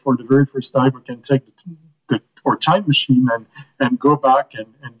so for the very first time, we can take our time machine and go back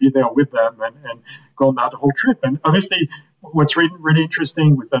and be there with them and go on that whole trip. And obviously, what's really, really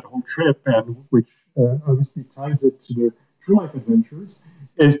interesting with that whole trip, and which obviously ties it to the True Life Adventures,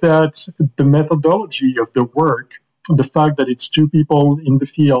 is that the methodology of the work, the fact that it's two people in the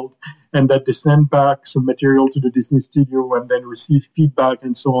field and that they send back some material to the Disney studio and then receive feedback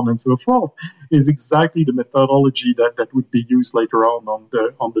and so on and so forth, is exactly the methodology that would be used later on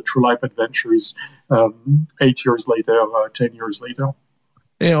the True Life Adventures 8 years later, 10 years later.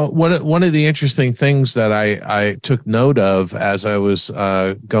 You know, one of the interesting things that I took note of as I was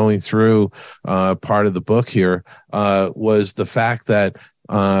going through part of the book here was the fact that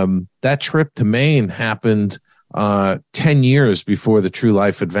that trip to Maine happened 10 years before the True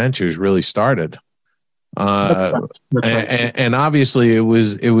Life Adventures really started. That's right. And obviously it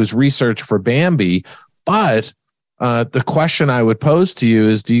was research for Bambi, but the question I would pose to you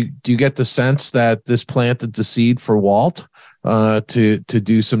is, do you get the sense that this planted the seed for Walt to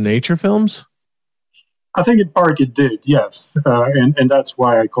do some nature films? I think in part it did, yes. And that's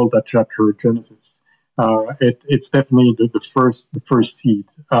why I called that chapter Genesis. It's definitely the first seed.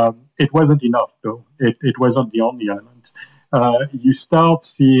 It wasn't enough, though. It wasn't the only element. You start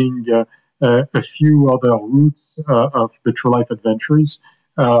seeing a few other routes of the True Life Adventures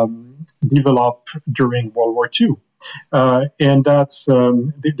develop during World War II. And that's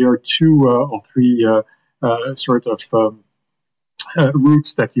there are two or three sort of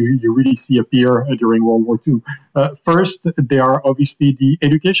routes that you really see appear during World War II. First, there are obviously the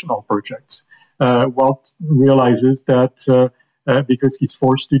educational projects. Walt realizes that because he's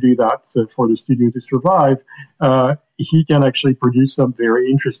forced to do that for the studio to survive, he can actually produce some very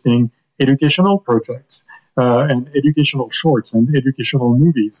interesting educational projects and educational shorts and educational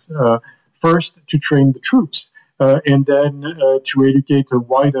movies. First, to train the troops. And then to educate a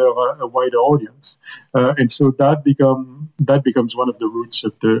wider audience, and so that becomes one of the roots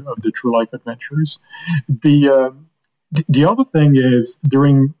of the True Life Adventures. The other thing is,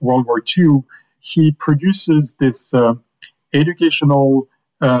 during World War II, he produces this educational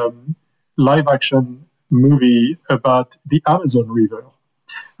live action movie about the Amazon River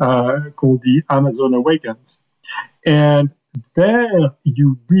called The Amazon Awakens, and there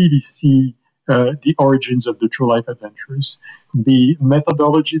you really see the origins of the True Life Adventures, the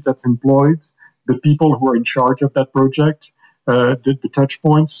methodology that's employed, the people who are in charge of that project, the touch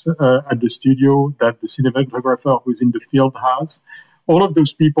points at the studio that the cinematographer who's in the field has. All of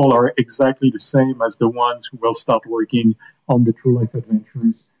those people are exactly the same as the ones who will start working on the True Life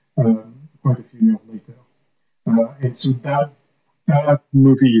Adventures quite a few years later. And so that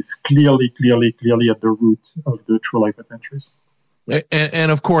movie is clearly at the root of the True Life Adventures.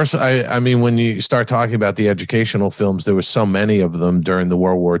 And of course, I mean, when you start talking about the educational films, there were so many of them during the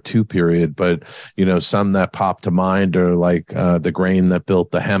World War II period. But, you know, some that pop to mind are like The Grain That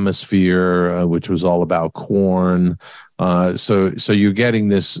Built the Hemisphere, which was all about corn. So you're getting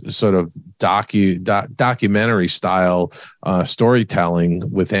this sort of documentary style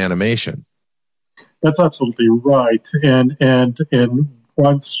storytelling with animation. That's absolutely right. And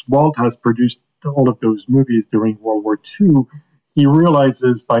once Walt has produced all of those movies during World War II, he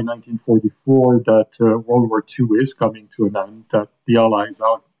realizes by 1944 that World War II is coming to an end, that the Allies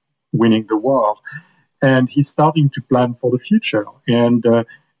are winning the war. And he's starting to plan for the future. And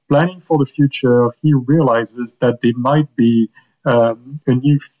planning for the future, he realizes that there might be a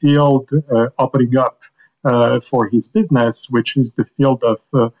new field opening up for his business, which is the field of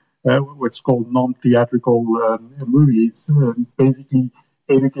what's called non-theatrical movies, basically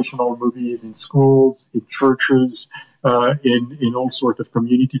educational movies in schools, in churches, in all sorts of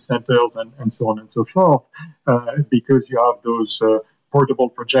community centers, and so on and so forth, because you have those portable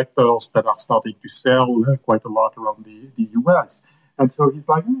projectors that are starting to sell quite a lot around the US. And so he's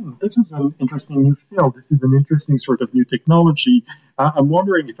like, this is an interesting new field. This is an interesting sort of new technology. I'm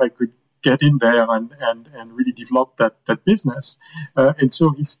wondering if I could get in there and really develop that business. And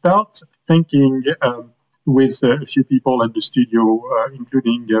so he starts thinking with a few people at the studio,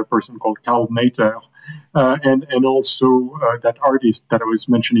 including a person called Carl Nater, and also that artist that I was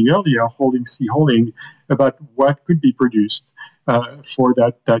mentioning earlier, Holding C. Holding, about what could be produced for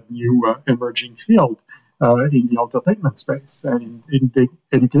that new emerging field in the entertainment space and in the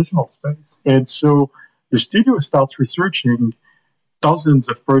educational space. And so the studio starts researching dozens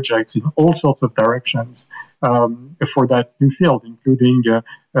of projects in all sorts of directions for that new field, including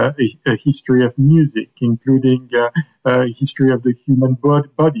a history of music, including a history of the human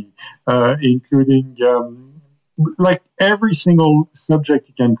body, including like every single subject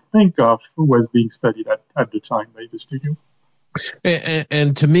you can think of was being studied at the time by the studio.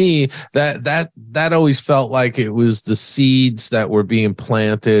 And to me, that always felt like it was the seeds that were being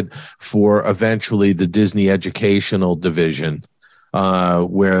planted for eventually the Disney Educational Division,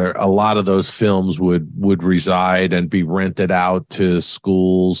 where a lot of those films would reside and be rented out to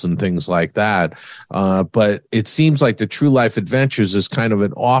schools and things like that. But it seems like the True Life Adventures is kind of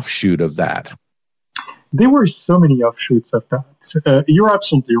an offshoot of that. There were so many offshoots of that. You're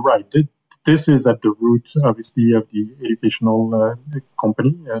absolutely right. This is at the root, obviously, of the educational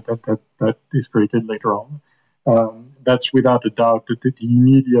company that is created later on. That's without a doubt the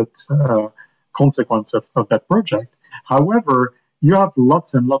immediate consequence of that project. However, you have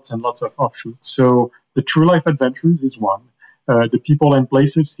lots and lots and lots of offshoots. So the True Life Adventures is one. The People and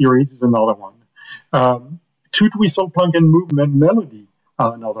Places series is another one. Toot Whistle Plug and Movement Melody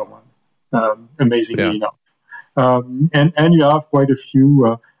are another one, amazingly enough. And you have quite a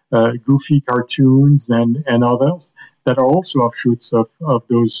few goofy cartoons and others that are also offshoots of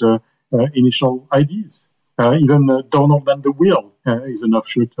those initial ideas. Even Donald and the Wheel is an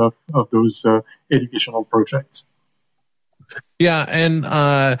offshoot of those educational projects. Yeah, and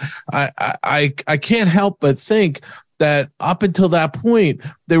I can't help but think that up until that point,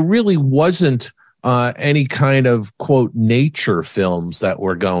 there really wasn't any kind of, quote, nature films that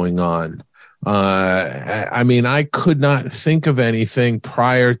were going on. I mean, I could not think of anything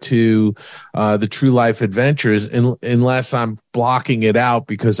prior to the True Life Adventures unless I'm blocking it out,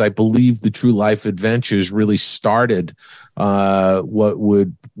 because I believe the True Life Adventures really started what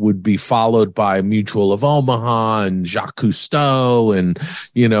would be followed by Mutual of Omaha and Jacques Cousteau and,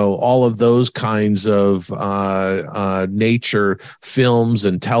 all of those kinds of nature films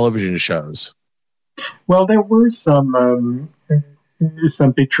and television shows. Well, there were some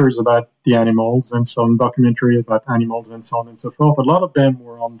pictures about the animals and some documentary about animals and so on and so forth. A lot of them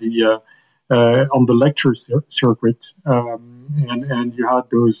were on the lecture circuit, and you had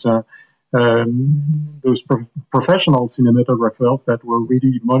those professional cinematographers that were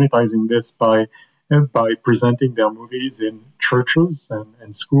really monetizing this by presenting their movies in churches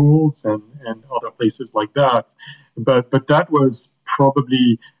and schools and other places like that. But that was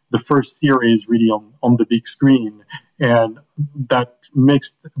probably the first series really on the big screen, and that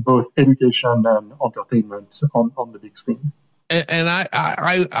mixed both education and entertainment on the big screen. And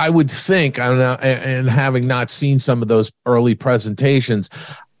I would think, I don't know, and having not seen some of those early presentations,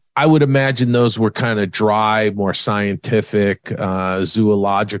 I would imagine those were kind of dry, more scientific,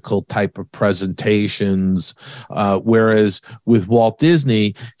 zoological type of presentations. Whereas with Walt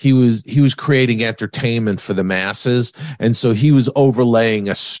Disney, he was creating entertainment for the masses, and so he was overlaying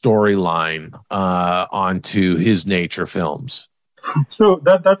a storyline onto his nature films. So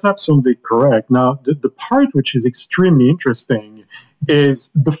that's absolutely correct. Now, the part which is extremely interesting is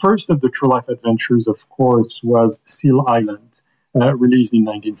the first of the True Life Adventures, of course, was Seal Island. Released in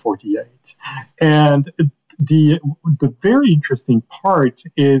 1948. And the very interesting part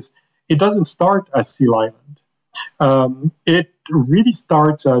is it doesn't start as Seal Island. It really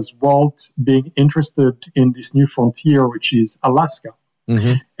starts as Walt being interested in this new frontier, which is Alaska.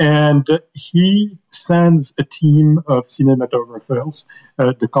 Mm-hmm. And he sends a team of cinematographers,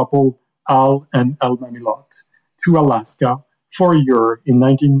 the couple Al and Alma Milot, to Alaska for a year in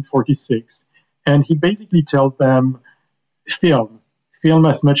 1946. And he basically tells them, film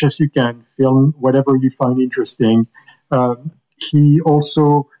as much as you can, film whatever you find interesting. He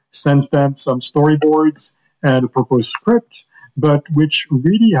also sends them some storyboards and a proposed script, but which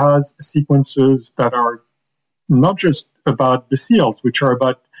really has sequences that are not just about the seals, which are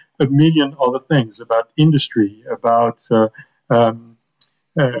about a million other things, about industry, about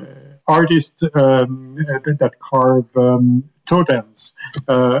artists that carve totems,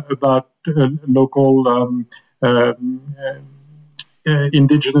 about local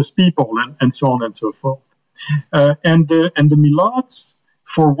indigenous people, and so on and so forth. And the Milots,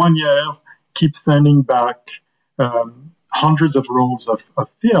 for 1 year, keep sending back hundreds of rolls of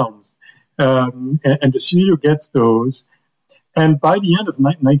films, and the studio gets those. And by the end of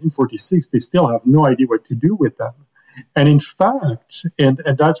 1946, they still have no idea what to do with them. And in fact, and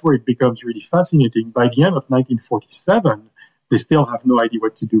that's where it becomes really fascinating, by the end of 1947, they still have no idea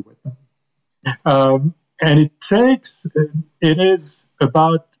what to do with them. And it is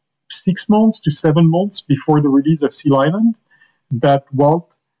about 6 months to 7 months before the release of Seal Island that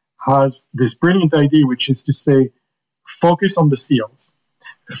Walt has this brilliant idea, which is to say, focus on the seals.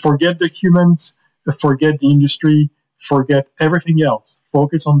 Forget the humans, forget the industry, forget everything else.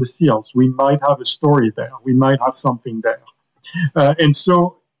 Focus on the seals. We might have a story there. We might have something there.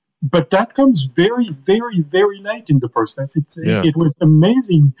 But that comes very, very, very late in the process. It was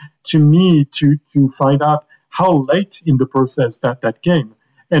amazing to me to find out how late in the process that came.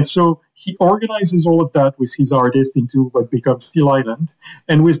 And so he organizes all of that with his artist into what becomes Seal Island.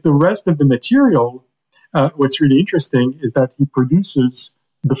 And with the rest of the material, what's really interesting is that he produces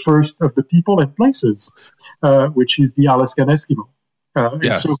the first of the people and places, which is the Alaskan Eskimo. Yes.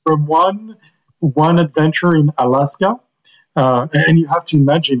 And so from one adventure in Alaska, and you have to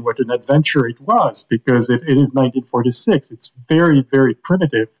imagine what an adventure it was, because it is 1946. It's very, very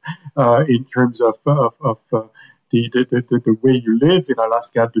primitive in terms of the way you live in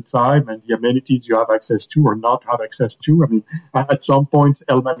Alaska at the time and the amenities you have access to or not have access to. I mean, at some point,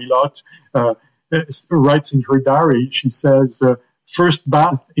 Elma Milot writes in her diary, she says, first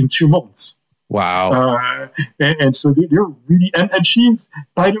bath in 2 months. Wow. And so they're really, and she's,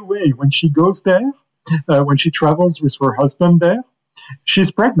 by the way, when she goes there, when she travels with her husband there,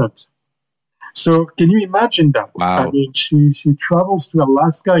 she's pregnant. So can you imagine that? Wow. I mean, she travels to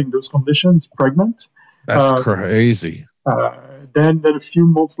Alaska in those conditions, pregnant. That's crazy. Then a few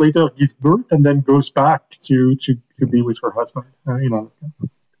months later, gives birth and then goes back to be with her husband in Alaska.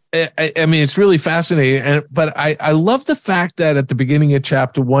 I mean, it's really fascinating. But I love the fact that at the beginning of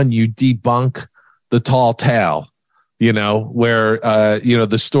chapter 1, you debunk the tall tale, where,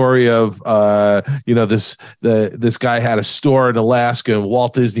 the story of, this guy had a store in Alaska and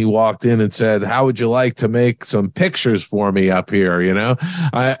Walt Disney walked in and said, how would you like to make some pictures for me up here?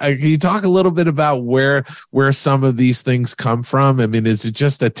 Can you talk a little bit about where some of these things come from? I mean, is it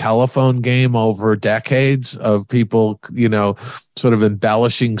just a telephone game over decades of people, sort of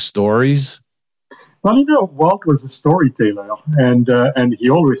embellishing stories? Well, Walt was a storyteller, and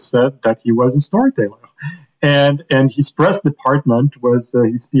he always said that he was a storyteller. And his press department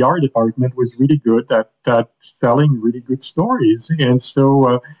his PR department was really good at selling really good stories. And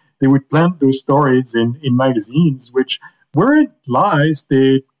so they would plant those stories in magazines, which weren't lies.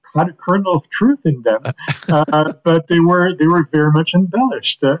 They had a kernel of truth in them, but they were very much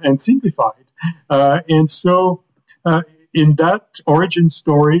embellished and simplified. And so in that origin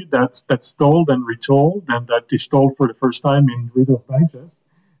story that's told and retold, and that is told for the first time in Reader's Digest,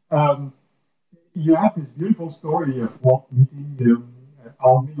 you have this beautiful story of Walt meeting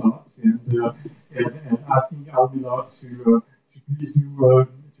Al Milot and asking Al Milot to please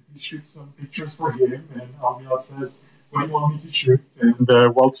shoot some pictures for him. And Al Milot says, "What do you want me to shoot?"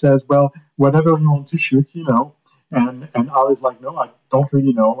 And Walt says, "Well, whatever you want to shoot, And Al is like, "No, I don't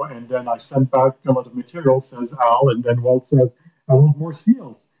really know." And then I sent back a lot of material, says Al. And then Walt says, "I want more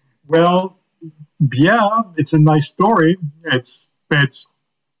seals." Well, yeah, it's a nice story. It's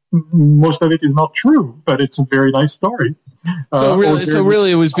most of it is not true, but it's a very nice story. So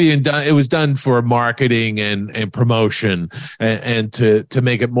really, it was being done. It was done for marketing and promotion, and to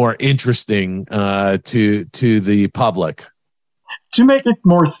make it more interesting to the public. To make it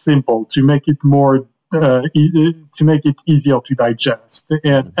more simple, to make it more easy, to make it easier to digest,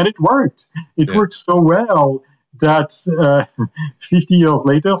 and it worked. It worked so well that 50 years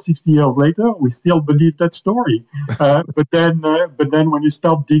later, 60 years later, we still believe that story. But then when you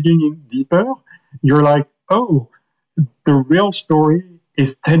start digging in deeper, you're like, oh, the real story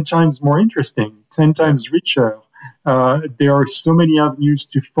is 10 times more interesting, 10 times richer. There are so many avenues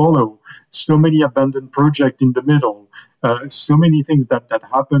to follow, so many abandoned projects in the middle, so many things that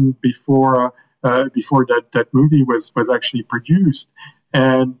happened before that movie was actually produced.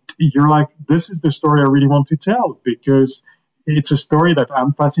 And you're like, this is the story I really want to tell, because it's a story that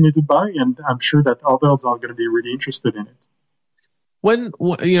I'm fascinated by, and I'm sure that others are going to be really interested in it.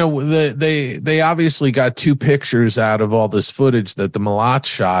 They obviously got two pictures out of all this footage that the Malots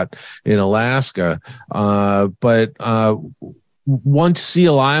shot in Alaska, but once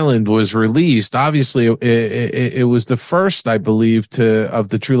Seal Island was released, obviously it was the first, I believe, of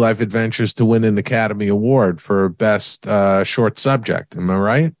the True Life Adventures to win an Academy Award for Best Short Subject. Am I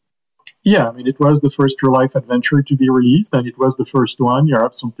right? Yeah, I mean, it was the first True Life adventure to be released, and it was the first one, you're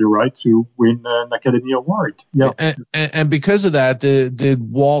absolutely right, to win an Academy Award. Yeah. And because of that,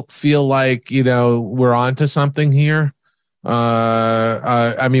 did Walt feel like, we're onto something here?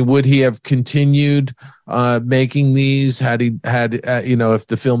 I mean, would he have continued making these had if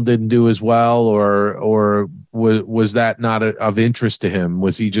the film didn't do as well, or was that not of interest to him?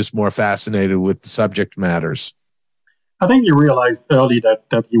 Was he just more fascinated with the subject matters? I think he realized early that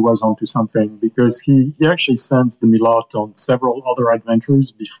he was onto something, because he actually sends the Milot on several other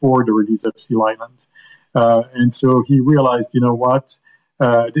adventures before the release of Seal Island. And so he realized,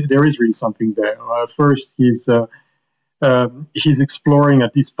 there is really something there. First, he's exploring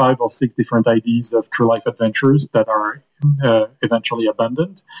at least 5 or 6 different ideas of true life adventures that are eventually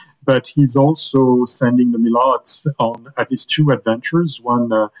abandoned. But he's also sending the Milots on at least 2 adventures. One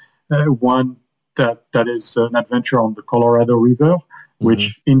that is an adventure on the Colorado River,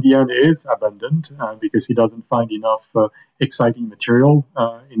 which in the end is abandoned because he doesn't find enough exciting material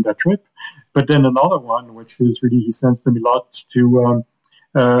in that trip. But then another one, which is really he sends the Milots to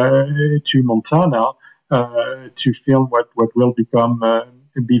Montana to film what will become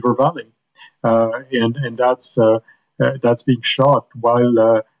Beaver Valley, and that's being shot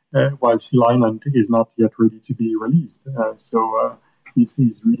while Seal Island is not yet ready to be released. So he's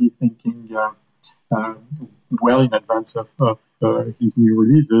really thinking well in advance of his new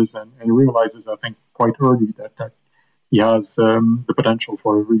releases, and realizes, I think, quite early that he has the potential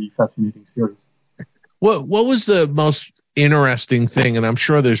for a really fascinating series. What was the most interesting thing, and I'm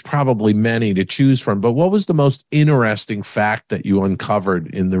sure there's probably many to choose from, but what was the most interesting fact that you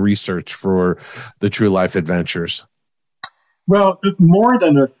uncovered in the research for the True Life Adventures? Well, more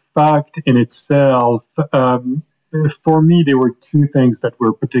than a fact in itself, for me, there were 2 things that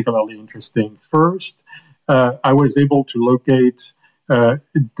were particularly interesting. First, I was able to locate the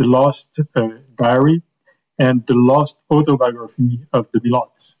lost diary and the lost autobiography of the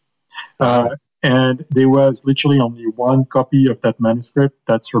Milots. And there was literally only 1 copy of that manuscript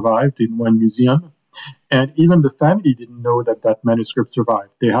that survived in one museum. And even the family didn't know that manuscript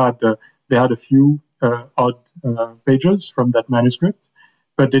survived. They had a few odd pages from that manuscript,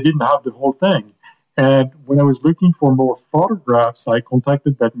 but they didn't have the whole thing. And when I was looking for more photographs, I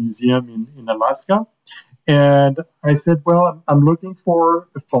contacted that museum in Alaska. And I said, well, I'm looking for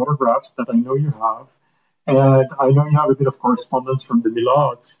photographs that I know you have. And I know you have a bit of correspondence from the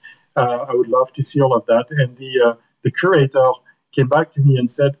Milots. I would love to see all of that. And the curator came back to me and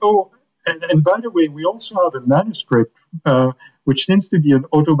said, oh, and by the way, we also have a manuscript which seems to be an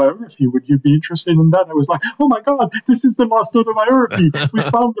autobiography. Would you be interested in that? I was like, oh my God, this is the lost autobiography. We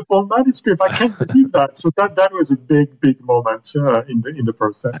found the full manuscript. I can't believe that. So that was a big moment in the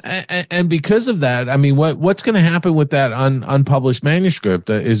process. And because of that, I mean, what's going to happen with that unpublished manuscript?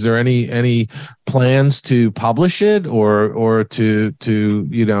 Is there any plans to publish it or to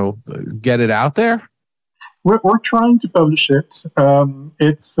get it out there? We're trying to publish it.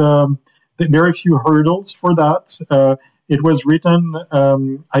 There are a few hurdles for that. It was written,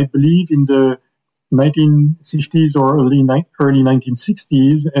 I believe, in the 1950s or early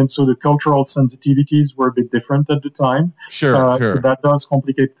 1960s, and so the cultural sensitivities were a bit different at the time. Sure. So that does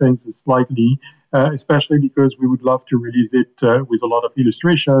complicate things slightly, especially because we would love to release it with a lot of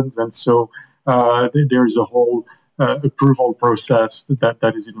illustrations, and so there's a whole approval process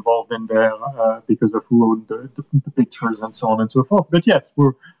that is involved in there because of who owned the pictures and so on and so forth. But yes,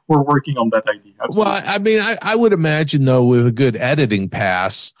 we're working on that idea. Absolutely. Well, I mean, I would imagine, though, with a good editing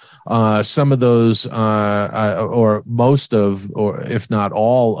pass, some of those or most of, or if not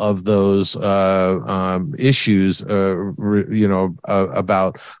all of those issues,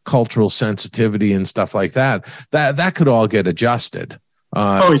 about cultural sensitivity and stuff like that could all get adjusted.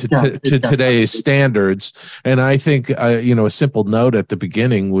 To today's standards. And I think, a simple note at the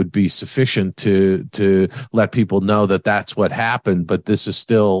beginning would be sufficient to let people know that that's what happened, but this is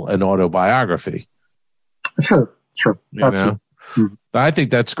still an autobiography. Sure. I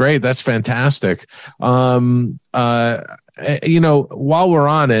think that's great. That's fantastic. While we're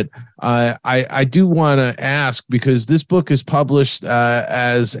on it, I do want to ask, because this book is published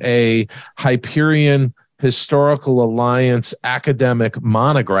as a Hyperion Historical Alliance academic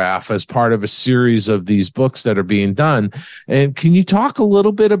monograph as part of a series of these books that are being done. And can you talk a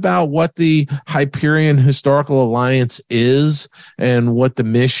little bit about what the Hyperion Historical Alliance is and what the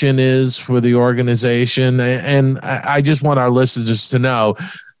mission is for the organization? And I just want our listeners to know,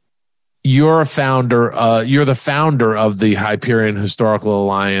 you're a founder, you're the founder of the Hyperion Historical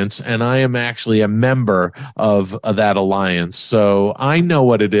Alliance, and I am actually a member of that alliance. So I know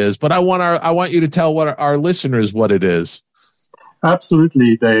what it is, but I want you to tell our listeners what it is.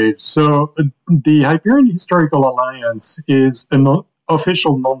 Absolutely, Dave. So the Hyperion Historical Alliance is an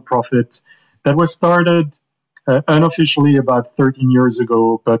official nonprofit that was started unofficially about 13 years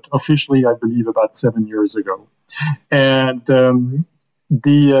ago, but officially, I believe, about 7 years ago. And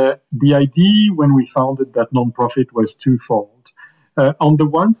the idea when we founded that nonprofit was twofold. On the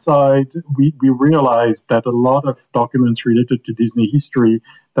one side, we realized that a lot of documents related to Disney history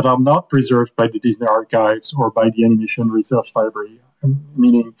that are not preserved by the Disney Archives or by the Animation Research Library,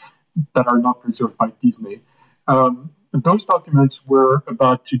 meaning that are not preserved by Disney, those documents were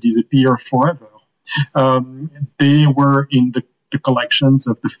about to disappear forever. They were in the collections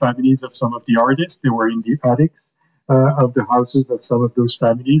of the families of some of the artists. They were in the attics of the houses of some of those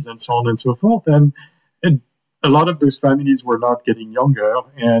families, and so on and so forth. And a lot of those families were not getting younger,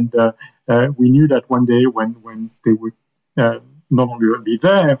 and we knew that one day when they would no longer be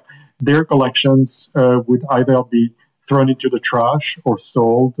there, their collections would either be thrown into the trash or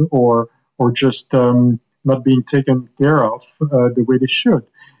sold or just not being taken care of the way they should.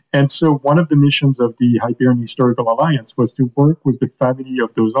 And so one of the missions of the Hyperion Historical Alliance was to work with the family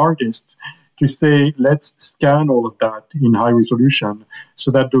of those artists to say, let's scan all of that in high resolution so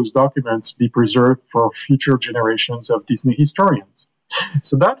that those documents be preserved for future generations of Disney historians.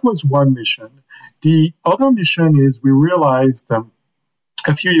 So that was one mission. The other mission is we realized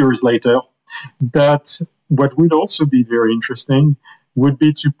a few years later that what would also be very interesting would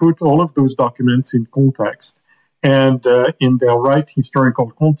be to put all of those documents in context and in their right historical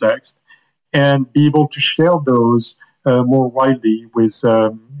context and be able to share those more widely with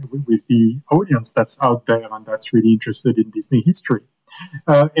the audience that's out there and that's really interested in Disney history.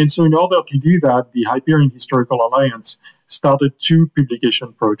 And so in order to do that, the Hyperion Historical Alliance started two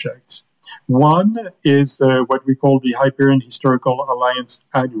publication projects. One is what we call the Hyperion Historical Alliance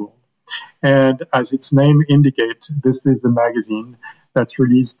Annual. And as its name indicates, this is a magazine that's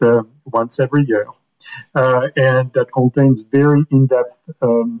released once every year and that contains very in-depth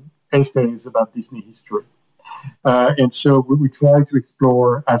essays about Disney history. And so we try to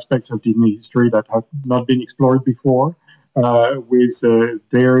explore aspects of Disney history that have not been explored before with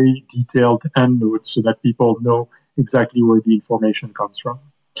very detailed endnotes so that people know exactly where the information comes from.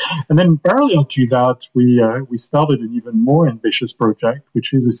 And then parallel to that, we started an even more ambitious project,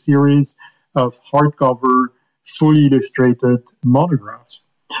 which is a series of hardcover, fully illustrated monographs.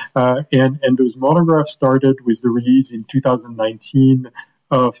 And those monographs started with the release in 2019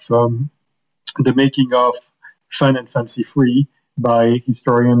 of The Making of Fun and Fancy Free by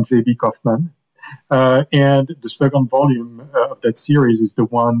historian J.B. Kaufman. And the second volume of that series is the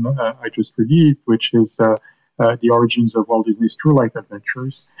one I just released, which is The Origins of Walt Disney's True Life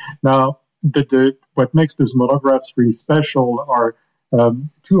Adventures. Now, what makes those monographs really special are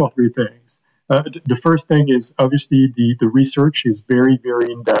two or three things. The first thing is obviously the research is very,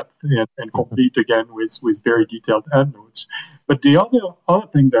 very in-depth and complete, again, with very detailed endnotes. But the other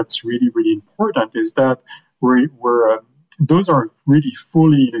thing that's really, really important is that those are really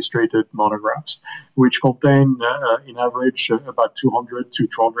fully illustrated monographs, which contain, in average, about 200 to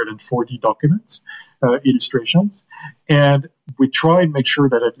 240 documents, illustrations. And we try and make sure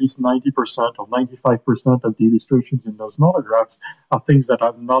that at least 90% or 95% of the illustrations in those monographs are things that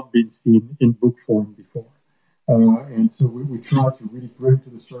have not been seen in book form before. And so we try to really bring to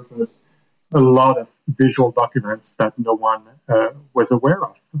the surface a lot of visual documents that no one was aware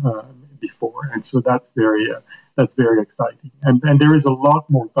of before. And so that's very exciting. And there is a lot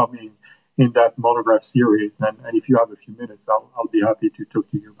more coming in that monograph series. And if you have a few minutes, I'll be happy to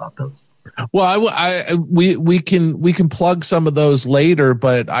talk to you about those. Well, we can plug some of those later,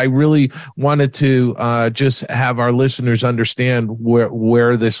 but I really wanted to just have our listeners understand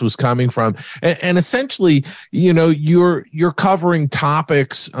where this was coming from, and essentially, you know, you're covering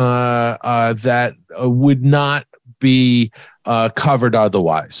topics that would not be covered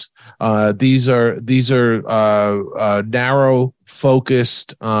otherwise. These are narrow,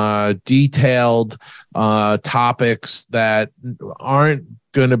 focused, detailed topics that aren't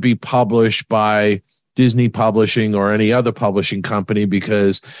going to be published by Disney Publishing or any other publishing company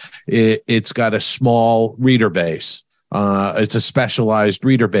because it's got a small reader base. It's a specialized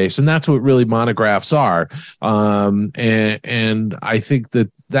reader base, and that's what really monographs are. And I think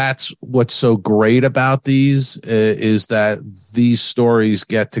that's what's so great about these is that these stories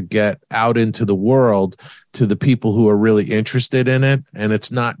get out into the world to the people who are really interested in it, and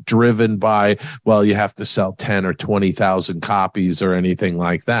it's not driven by, well, you have to sell 10 or 20,000 copies or anything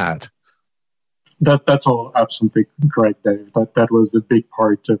like that. That's all absolutely correct, Dave. That was a big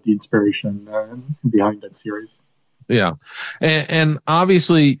part of the inspiration behind that series. Yeah. And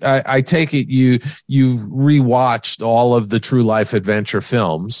obviously, I take it you've rewatched all of the True Life Adventure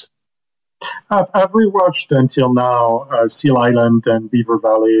films. I've rewatched until now Seal Island and Beaver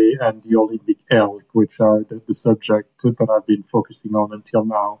Valley and the Olympic Elk, which are the subject that I've been focusing on until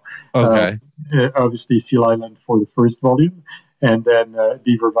now. Okay. Obviously, Seal Island for the first volume, and then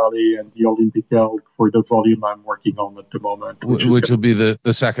Beaver Valley and the Olympic Elk for the volume I'm working on at the moment. Which will be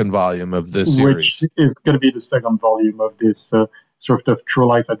the second volume of this series. Which is going to be the second volume of this sort of True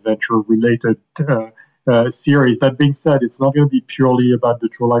Life Adventure related series. That being said, it's not going to be purely about the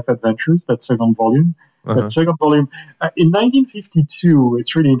True Life Adventures, that second volume. That second volume, in 1952,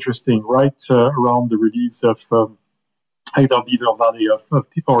 it's really interesting, right around the release of either Beaver Valley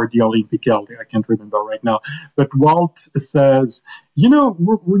or the Olympic Elk, I can't remember right now. But Walt says,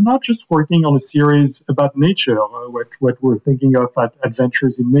 we're not just working on a series about nature, what we're thinking of at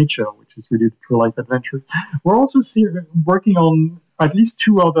Adventures in Nature, which is really the True Life Adventure. We're also working on at least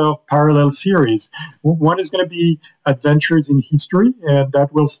two other parallel series. One is going to be Adventures in History, and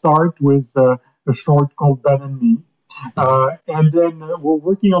that will start with a short called Ben and Me. And then we're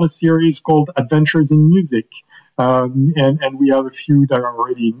working on a series called Adventures in Music, and we have a few that are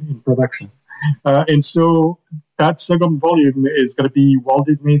already in production. And so that second volume is going to be Walt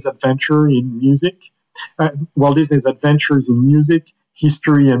Disney's Adventure in Music, Walt Disney's Adventures in Music,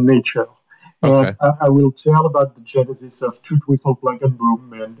 History, and Nature. Okay. I will tell about the genesis of Toot Whistle Plug and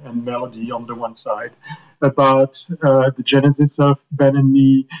Boom and Melody on the one side, about the genesis of Ben and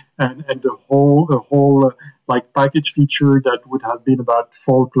Me and the whole like package feature that would have been about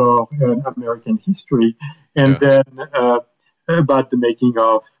folklore and American history, and then about the making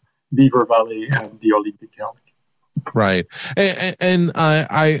of Beaver Valley and the Olympic Elk. Right. And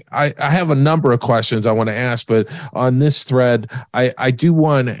I have a number of questions I want to ask, but on this thread, I do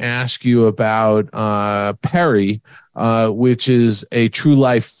want to ask you about Perry, which is a true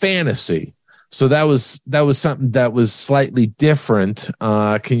life fantasy. So that was something that was slightly different.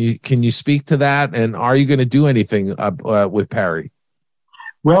 Can you speak to that? And are you going to do anything with Perry?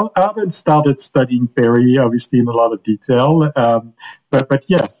 Well, I haven't started studying Perry, obviously, in a lot of detail. But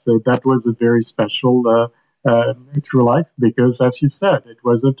yes, so that was a very special True Life, because, as you said, it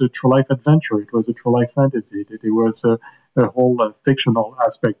wasn't a True Life adventure. It was a True Life fantasy. It was a whole fictional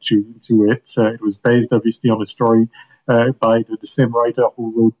aspect to it. It was based, obviously, on a story by the same writer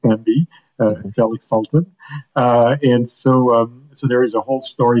who wrote Bambi, Felix Salten. And so there is a whole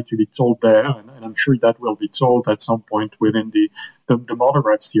story to be told there, and I'm sure that will be told at some point within the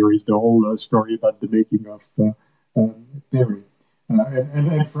monograph series, the whole story about the making of Perry.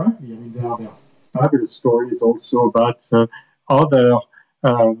 And frankly, I mean, there are fabulous stories also about other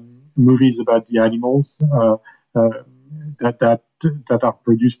movies about the animals that are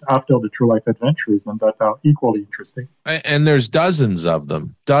produced after the True Life Adventures and that are equally interesting. And there's dozens of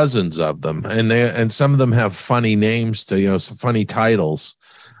them, and some of them have funny names to some funny titles.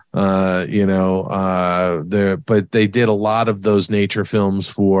 But they did a lot of those nature films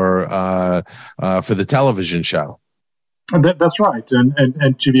for the television show. That's right,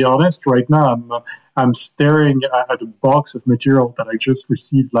 and to be honest, right now I'm staring at a box of material that I just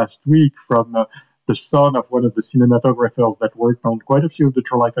received last week from the son of one of the cinematographers that worked on quite a few of the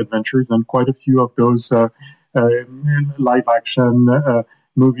True Life Adventures and quite a few of those live action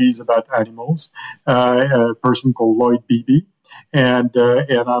movies about animals. A person called Lloyd Beebe, and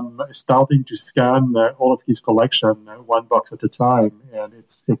I'm starting to scan all of his collection one box at a time, and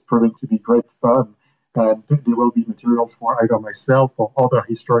it's proving to be great fun. And there will be material for either myself or other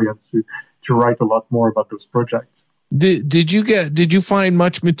historians to write a lot more about those projects. Did you find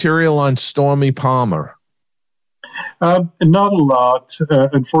much material on Stormy Palmer? Not a lot.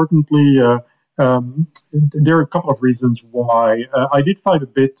 Unfortunately, there are a couple of reasons why. I did find a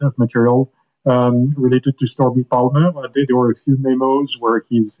bit of material related to Stormy Palmer. There were a few memos where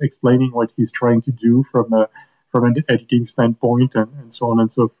he's explaining what he's trying to do from an editing standpoint and so on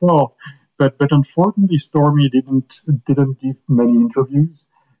and so forth. But unfortunately, Stormy didn't give many interviews,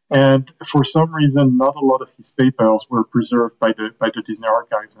 and for some reason, not a lot of his papers were preserved by the Disney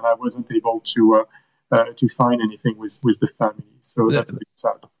archives, and I wasn't able to find anything with the family. So that's a bit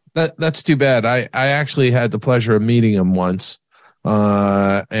sad. That's too bad. I actually had the pleasure of meeting him once. He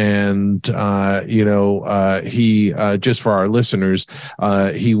just for our listeners,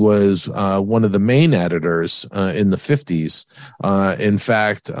 he was one of the main editors in the 50s. In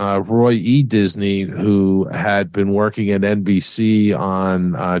fact, Roy E. Disney, who had been working at NBC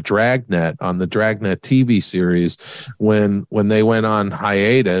on Dragnet, on the Dragnet TV series, when they went on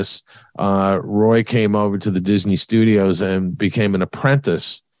hiatus, Roy came over to the Disney Studios and became an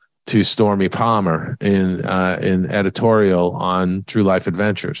apprentice to Stormy Palmer in editorial on True Life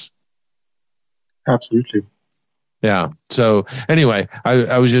Adventures. Absolutely. Yeah. So anyway,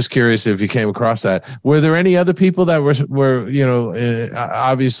 I was just curious if you came across that. Were there any other people that were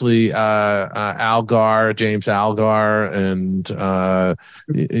obviously Algar, James Algar, and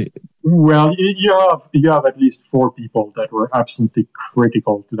well, you have at least 4 people that were absolutely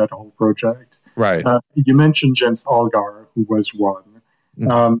critical to that whole project. Right. You mentioned James Algar, who was one.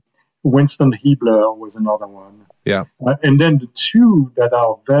 Winston Hebler was another one. Yeah. And then the 2 that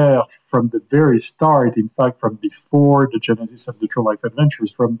are there from the very start, in fact, from before the genesis of the True Life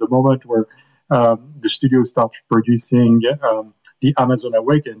Adventures, from the moment where the studio started producing The Amazon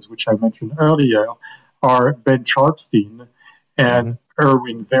Awakens, which I mentioned earlier, are Ben Sharpstein and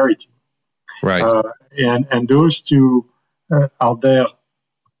Irwin Verity. Right. And those 2 are there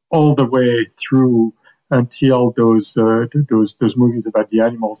all the way through until those movies about the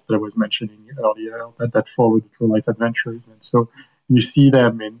animals that I was mentioning earlier that followed the True Life Adventures. And so you see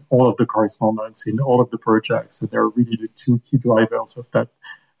them in all of the correspondence, in all of the projects, and they're really the 2 key drivers of that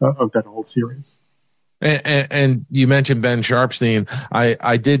whole series. And you mentioned Ben Sharpstein.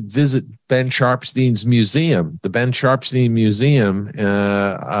 I did visit Ben Sharpstein's museum, the Ben Sharpstein Museum,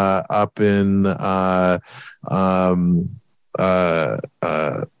 up in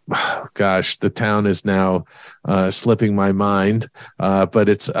gosh, the town is now slipping my mind, but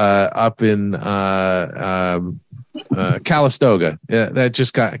it's up in Calistoga. Yeah, that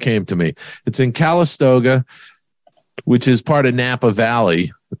just came to me. It's in Calistoga, which is part of Napa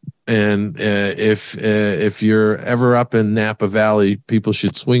Valley. And if you're ever up in Napa Valley, people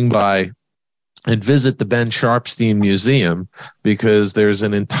should swing by and visit the Ben Sharpstein Museum, because there's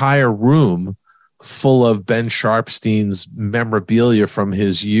an entire room full of Ben Sharpstein's memorabilia from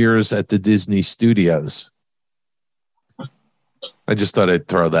his years at the Disney Studios. I just thought I'd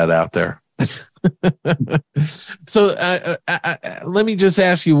throw that out there. So let me just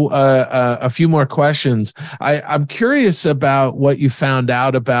ask you a few more questions. I'm curious about what you found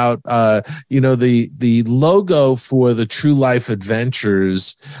out about, the logo for the True Life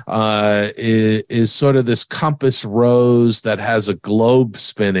Adventures is sort of this compass rose that has a globe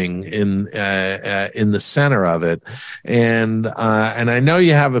spinning in the center of it, and I know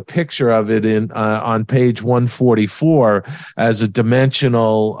you have a picture of it on page 144 as a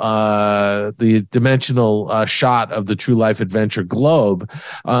dimensional. The dimensional shot of the True Life Adventure globe.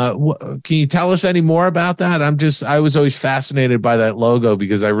 Can you tell us any more about that? I was always fascinated by that logo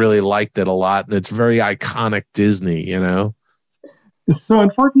because I really liked it a lot, and it's very iconic Disney, So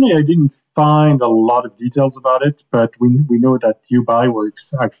unfortunately, I didn't find a lot of details about it, but we know that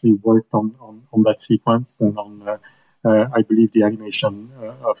UBI-Works actually worked on that sequence and on, I believe, the animation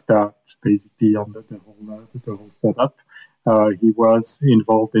of that, basically on the whole setup. He was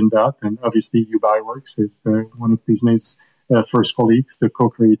involved in that, and obviously UBI-Works is one of Disney's first colleagues, the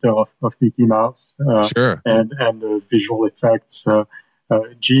co-creator of Mickey Mouse, sure, and visual effects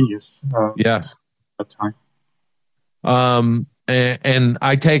genius. Yes, at the time. And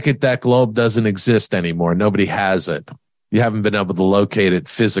I take it that globe doesn't exist anymore. Nobody has it. You haven't been able to locate it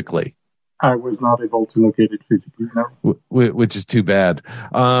physically. I was not able to locate it physically, no. Which is too bad.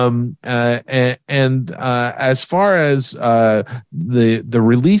 As far as the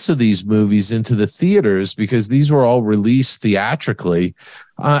release of these movies into the theaters, because these were all released theatrically,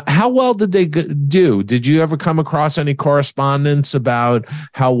 how well did they do? Did you ever come across any correspondence about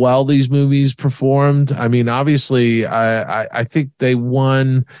how well these movies performed? I mean, obviously, I think they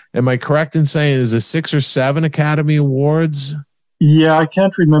won. Am I correct in saying is it 6 or 7 Academy Awards? Yeah, I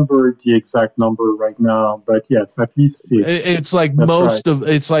can't remember the exact number right now, but yes, at least 6. It's like most of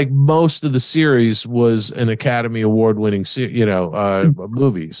the series was an Academy Award winning,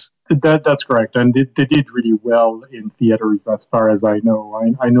 movies. That's correct, and they did really well in theaters, as far as I know.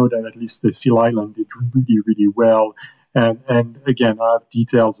 I know that at least the Seal Island did really, really well, and again, I have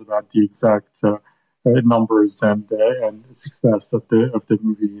details about the exact numbers and success of the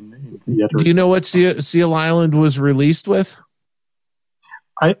movie in theaters. Do you know what Seal Island was released with?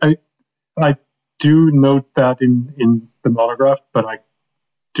 I do note that in the monograph, but I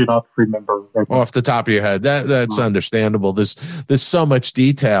do not remember right now. Off the top of your head. That's understandable. There's so much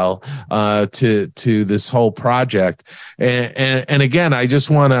detail to this whole project. And again, I just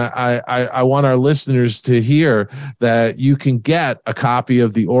want our listeners to hear that you can get a copy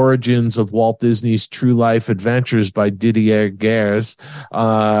of The Origins of Walt Disney's True Life Adventures by Didier Guers.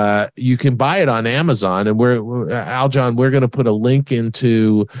 You can buy it on Amazon, and Aljon, we're going to put a link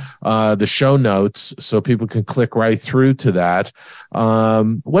into the show notes so people can click right through to that.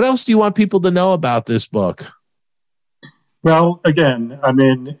 What else do you want people to know about this book? Well, again, I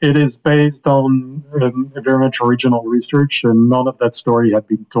mean, it is based on very much original research, and none of that story had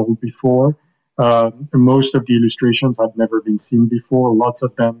been told before. Most of the illustrations had never been seen before. Lots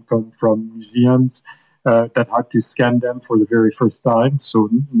of them come from museums that had to scan them for the very first time. So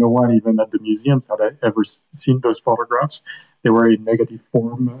no one, even at the museums, had ever seen those photographs. They were in negative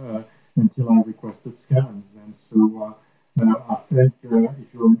form until I requested scans. And so I think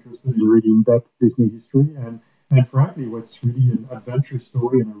if you're interested in reading in-depth Disney history, and frankly, what's really an adventure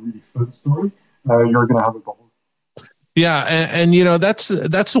story and a really fun story, you're going to have a ball. Yeah, and you know, that's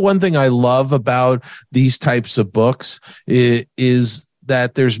the one thing I love about these types of books is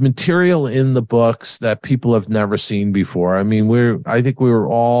that there's material in the books that people have never seen before. I mean, I think we were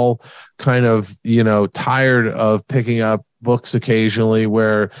all kind of, you know, tired of picking up books occasionally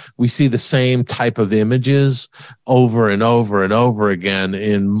where we see the same type of images over and over and over again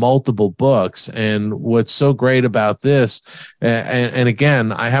in multiple books. And what's so great about this, and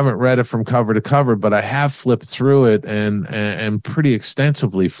again, I haven't read it from cover to cover, but I have flipped through it and pretty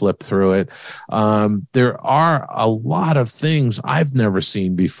extensively flipped through it. There are a lot of things I've never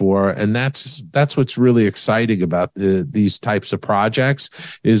seen before, and that's what's really exciting about these types of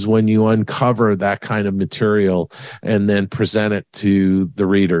projects, is when you uncover that kind of material and then present it to the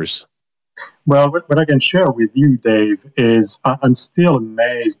readers. Well, what I can share with you, Dave, is I'm still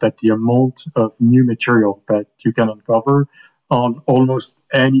amazed at the amount of new material that you can uncover on almost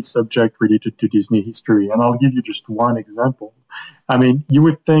any subject related to Disney history. And I'll give you just one example. I mean, you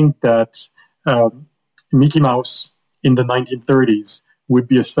would think that Mickey Mouse in the 1930s would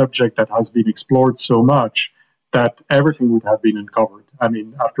be a subject that has been explored so much that everything would have been uncovered. I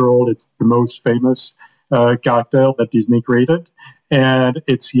mean, after all, it's the most famous character that Disney created, and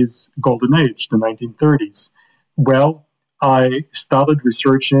it's his golden age, the 1930s. Well, I started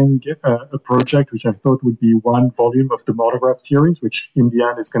researching a project which I thought would be one volume of the monograph series, which in the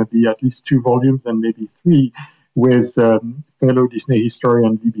end is going to be at least 2 volumes and maybe 3, with fellow Disney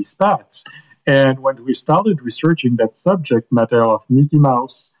historian Libby Spatz. And when we started researching that subject matter of Mickey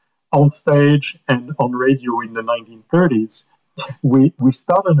Mouse on stage and on radio in the 1930s, we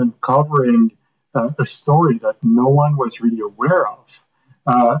started uncovering a story that no one was really aware of,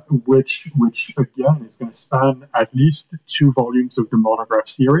 which again is going to span at least 2 volumes of the monograph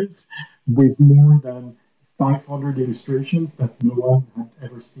series, with more than 500 illustrations that no one had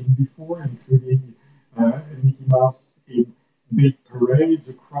ever seen before, including Mickey Mouse in big parades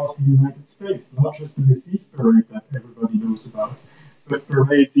across the United States, not just the Macy's parade that everybody knows about, but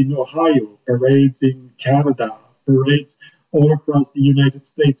parades in Ohio, parades in Canada, parades all across the United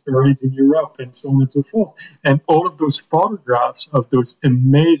States, parades in Europe, and so on and so forth. And all of those photographs of those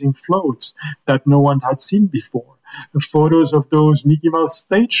amazing floats that no one had seen before. The photos of those Mickey Mouse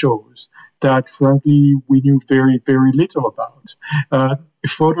stage shows that, frankly, we knew very, very little about.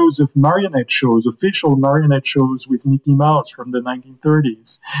 Photos of marionette shows, official marionette shows with Mickey Mouse from the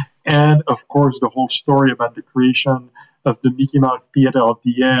 1930s. And, of course, the whole story about the creation of the Mickey Mouse Theater of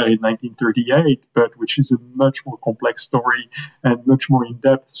the Air in 1938, but which is a much more complex story and much more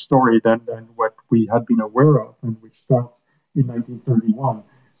in-depth story than what we had been aware of, and which starts in 1931.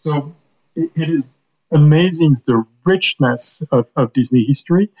 So it is amazing, the richness of Disney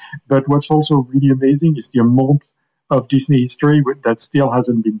history, but what's also really amazing is the amount of Disney history that still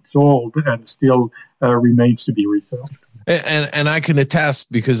hasn't been told and still remains to be researched. And I can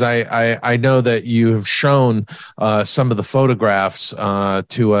attest, because I know that you have shown some of the photographs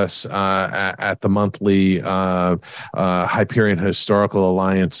to us at the monthly Hyperion Historical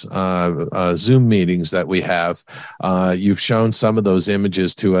Alliance Zoom meetings that we have. You've shown some of those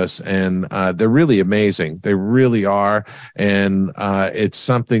images to us, and they're really amazing. They really are, and it's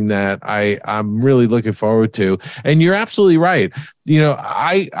something that I'm really looking forward to. And you're absolutely right. You know,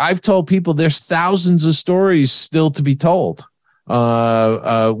 I've told people there's thousands of stories still to be told.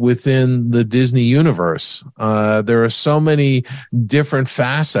 within the Disney universe. There are so many different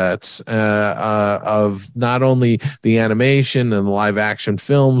facets of not only the animation and the live action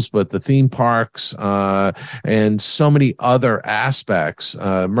films, but the theme parks and so many other aspects,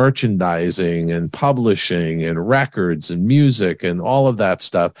 merchandising and publishing and records and music and all of that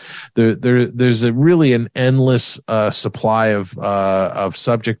stuff. There's really an endless supply of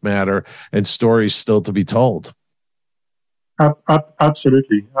subject matter and stories still to be told.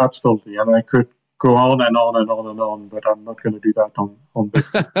 Absolutely. And I could go on and on and on and on, but I'm not going to do that on this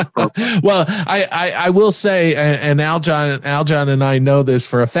program. Well, I will say, and Aljon and I know this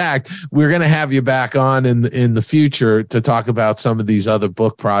for a fact, we're going to have you back on in the future to talk about some of these other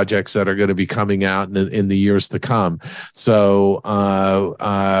book projects that are going to be coming out in the years to come. So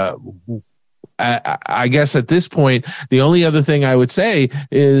I guess at this point, the only other thing I would say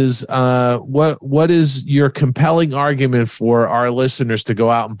is what is your compelling argument for our listeners to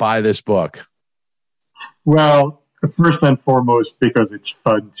go out and buy this book? Well, first and foremost, because it's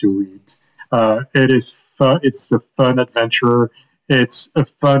fun to read. It is fun. It's a fun adventure. It's a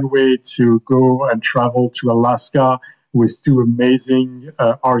fun way to go and travel to Alaska with two amazing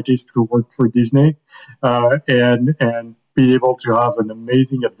artists who work for Disney, and be able to have an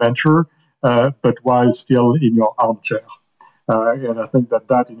amazing adventure. But while still in your armchair. And I think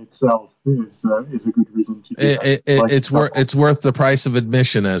that in itself is a good reason to do that. It's worth the price of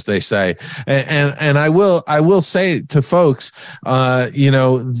admission, as they say. And I will say to folks,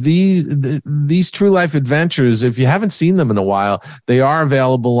 these True Life Adventures, if you haven't seen them in a while, they are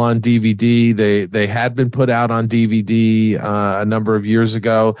available on DVD. They had been put out on DVD a number of years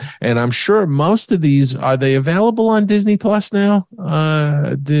ago, and I'm sure most of these are they available on Disney Plus now?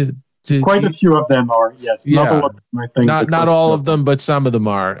 Quite a few of them are, yes. Yeah. Not all of them, I think. Not all of them, but some of them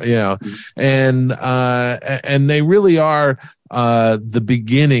are, and they really are the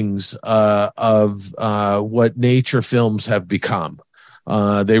beginnings of what nature films have become.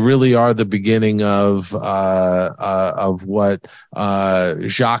 They really are the beginning of what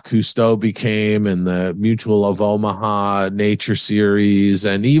Jacques Cousteau became, and the Mutual of Omaha Nature series,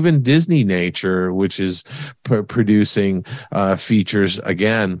 and even Disney Nature, which is producing features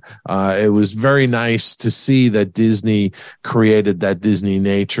again. It was very nice to see that Disney created that Disney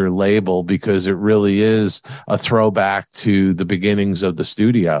Nature label, because it really is a throwback to the beginnings of the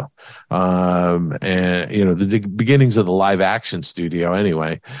studio, and the beginnings of the live action studio.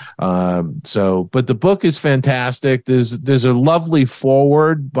 Anyway, but the book is fantastic. There's a lovely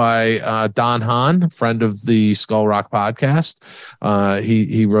foreword by Don Hahn, friend of the Skull Rock podcast.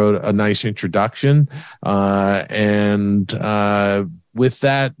 He wrote a nice introduction, and with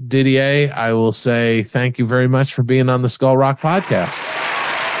that, Didier, I will say thank you very much for being on the Skull Rock podcast.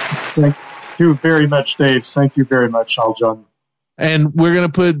 Thank you very much, Dave. Thank you very much, Aljon. And we're gonna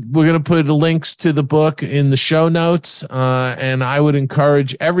put links to the book in the show notes. And I would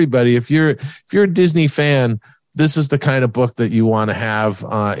encourage everybody, if you're a Disney fan, this is the kind of book that you want to have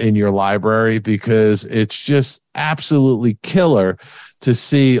in your library, because it's just absolutely killer to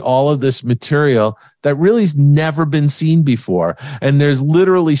see all of this material that really has never been seen before. And there's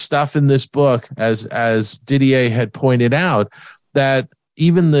literally stuff in this book, as Didier had pointed out, that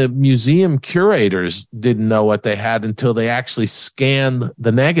even the museum curators didn't know what they had until they actually scanned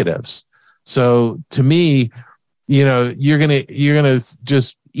the negatives. So to me, you're gonna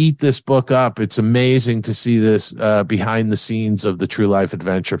just eat this book up. It's amazing to see this behind the scenes of the True Life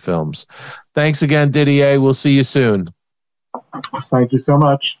Adventure films. Thanks again, Didier. We'll see you soon. Thank you so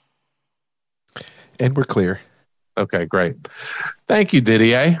much. And we're clear. Okay, great. Thank you,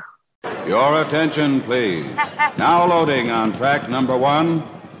 Didier. Your attention, please. Now loading on track number 1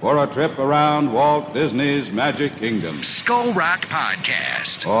 for a trip around Walt Disney's Magic Kingdom. Skull Rock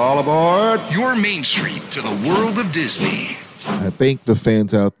Podcast. All aboard. Your Main Street to the world of Disney. I thank the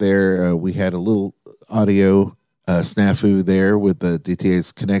fans out there. We had a little audio snafu there with the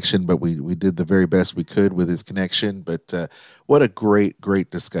DTA's connection, but we did the very best we could with his connection. But what a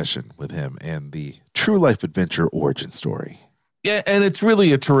great discussion with him and the True Life Adventure origin story. Yeah, and it's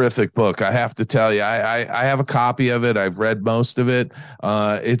really a terrific book, I have to tell you. I have a copy of it. I've read most of it.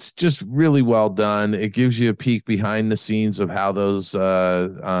 It's just really well done. It gives you a peek behind the scenes of how those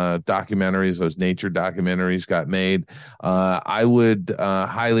documentaries, those nature documentaries got made. I would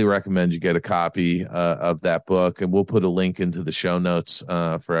highly recommend you get a copy of that book, and we'll put a link into the show notes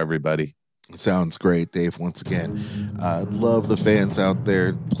for everybody. Sounds great, Dave. Once again, love the fans out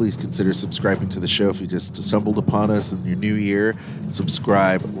there. Please consider subscribing to the show if you just stumbled upon us in your new year.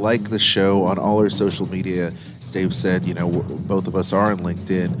 Subscribe, like the show on all our social media. As Dave said, both of us are on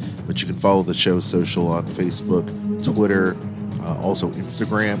LinkedIn, but you can follow the show's social on Facebook, Twitter, also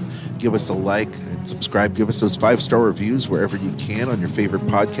Instagram. Give us a like and subscribe. Give us those 5-star reviews wherever you can on your favorite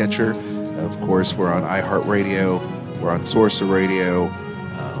podcatcher. Of course, we're on iHeartRadio. We're on Sorcerer Radio.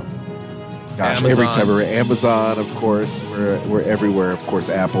 Every time we're Amazon, of course. We're everywhere. Of course,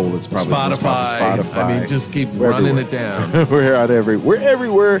 Apple. It's probably Spotify. I mean, just keep running it down. We're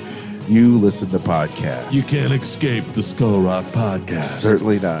everywhere you listen to podcasts. You can't escape the Skull Rock podcast.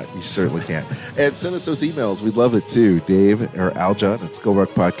 Certainly not. You certainly can't. And send us those emails. We'd love it too. Dave or Aljon at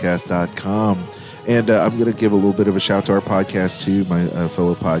skullrockpodcast.com. And I'm going to give a little bit of a shout to our podcast too, my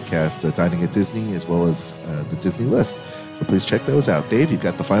fellow podcast, Dining at Disney, as well as the Disney List. So please check those out. Dave, you've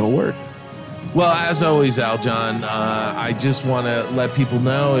got the final word. Well, as always, Aljon, I just want to let people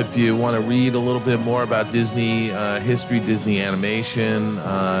know, if you want to read a little bit more about Disney history, Disney animation,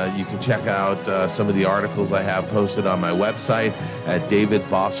 you can check out some of the articles I have posted on my website at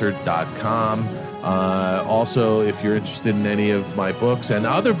davidbossert.com. Also, if you're interested in any of my books and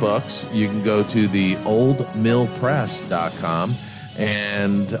other books, you can go to the oldmillpress.com.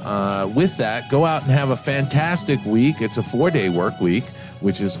 And with that, go out and have a fantastic week. It's a 4-day work week,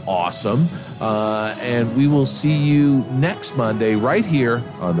 which is awesome. And we will see you next Monday right here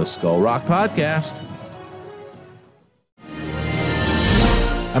on the Skull Rock Podcast.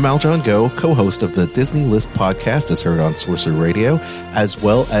 I'm Aljon Go, co-host of the Disney List podcast, as heard on Sorcerer Radio, as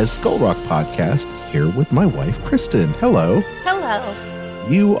well as Skull Rock Podcast, here with my wife, Kristen. Hello. Hello.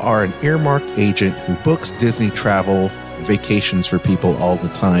 You are an earmarked agent who books Disney travel vacations for people all the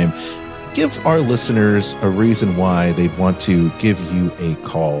time. Give our listeners a reason why they'd want to give you a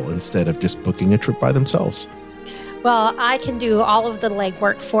call instead of just booking a trip by themselves. Well, I can do all of the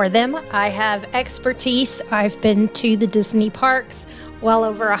legwork for them. I have expertise. I've been to the Disney parks well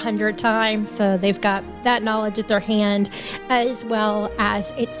over 100 times, so they've got that knowledge at their hand, as well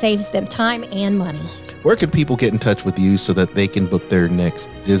as it saves them time and money. Where can people get in touch with you so that they can book their next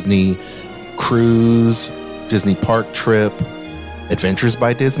Disney cruise, Disney park trip, Adventures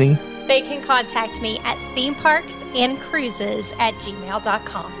by Disney? They can contact me at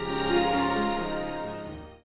themeparksandcruises@gmail.com.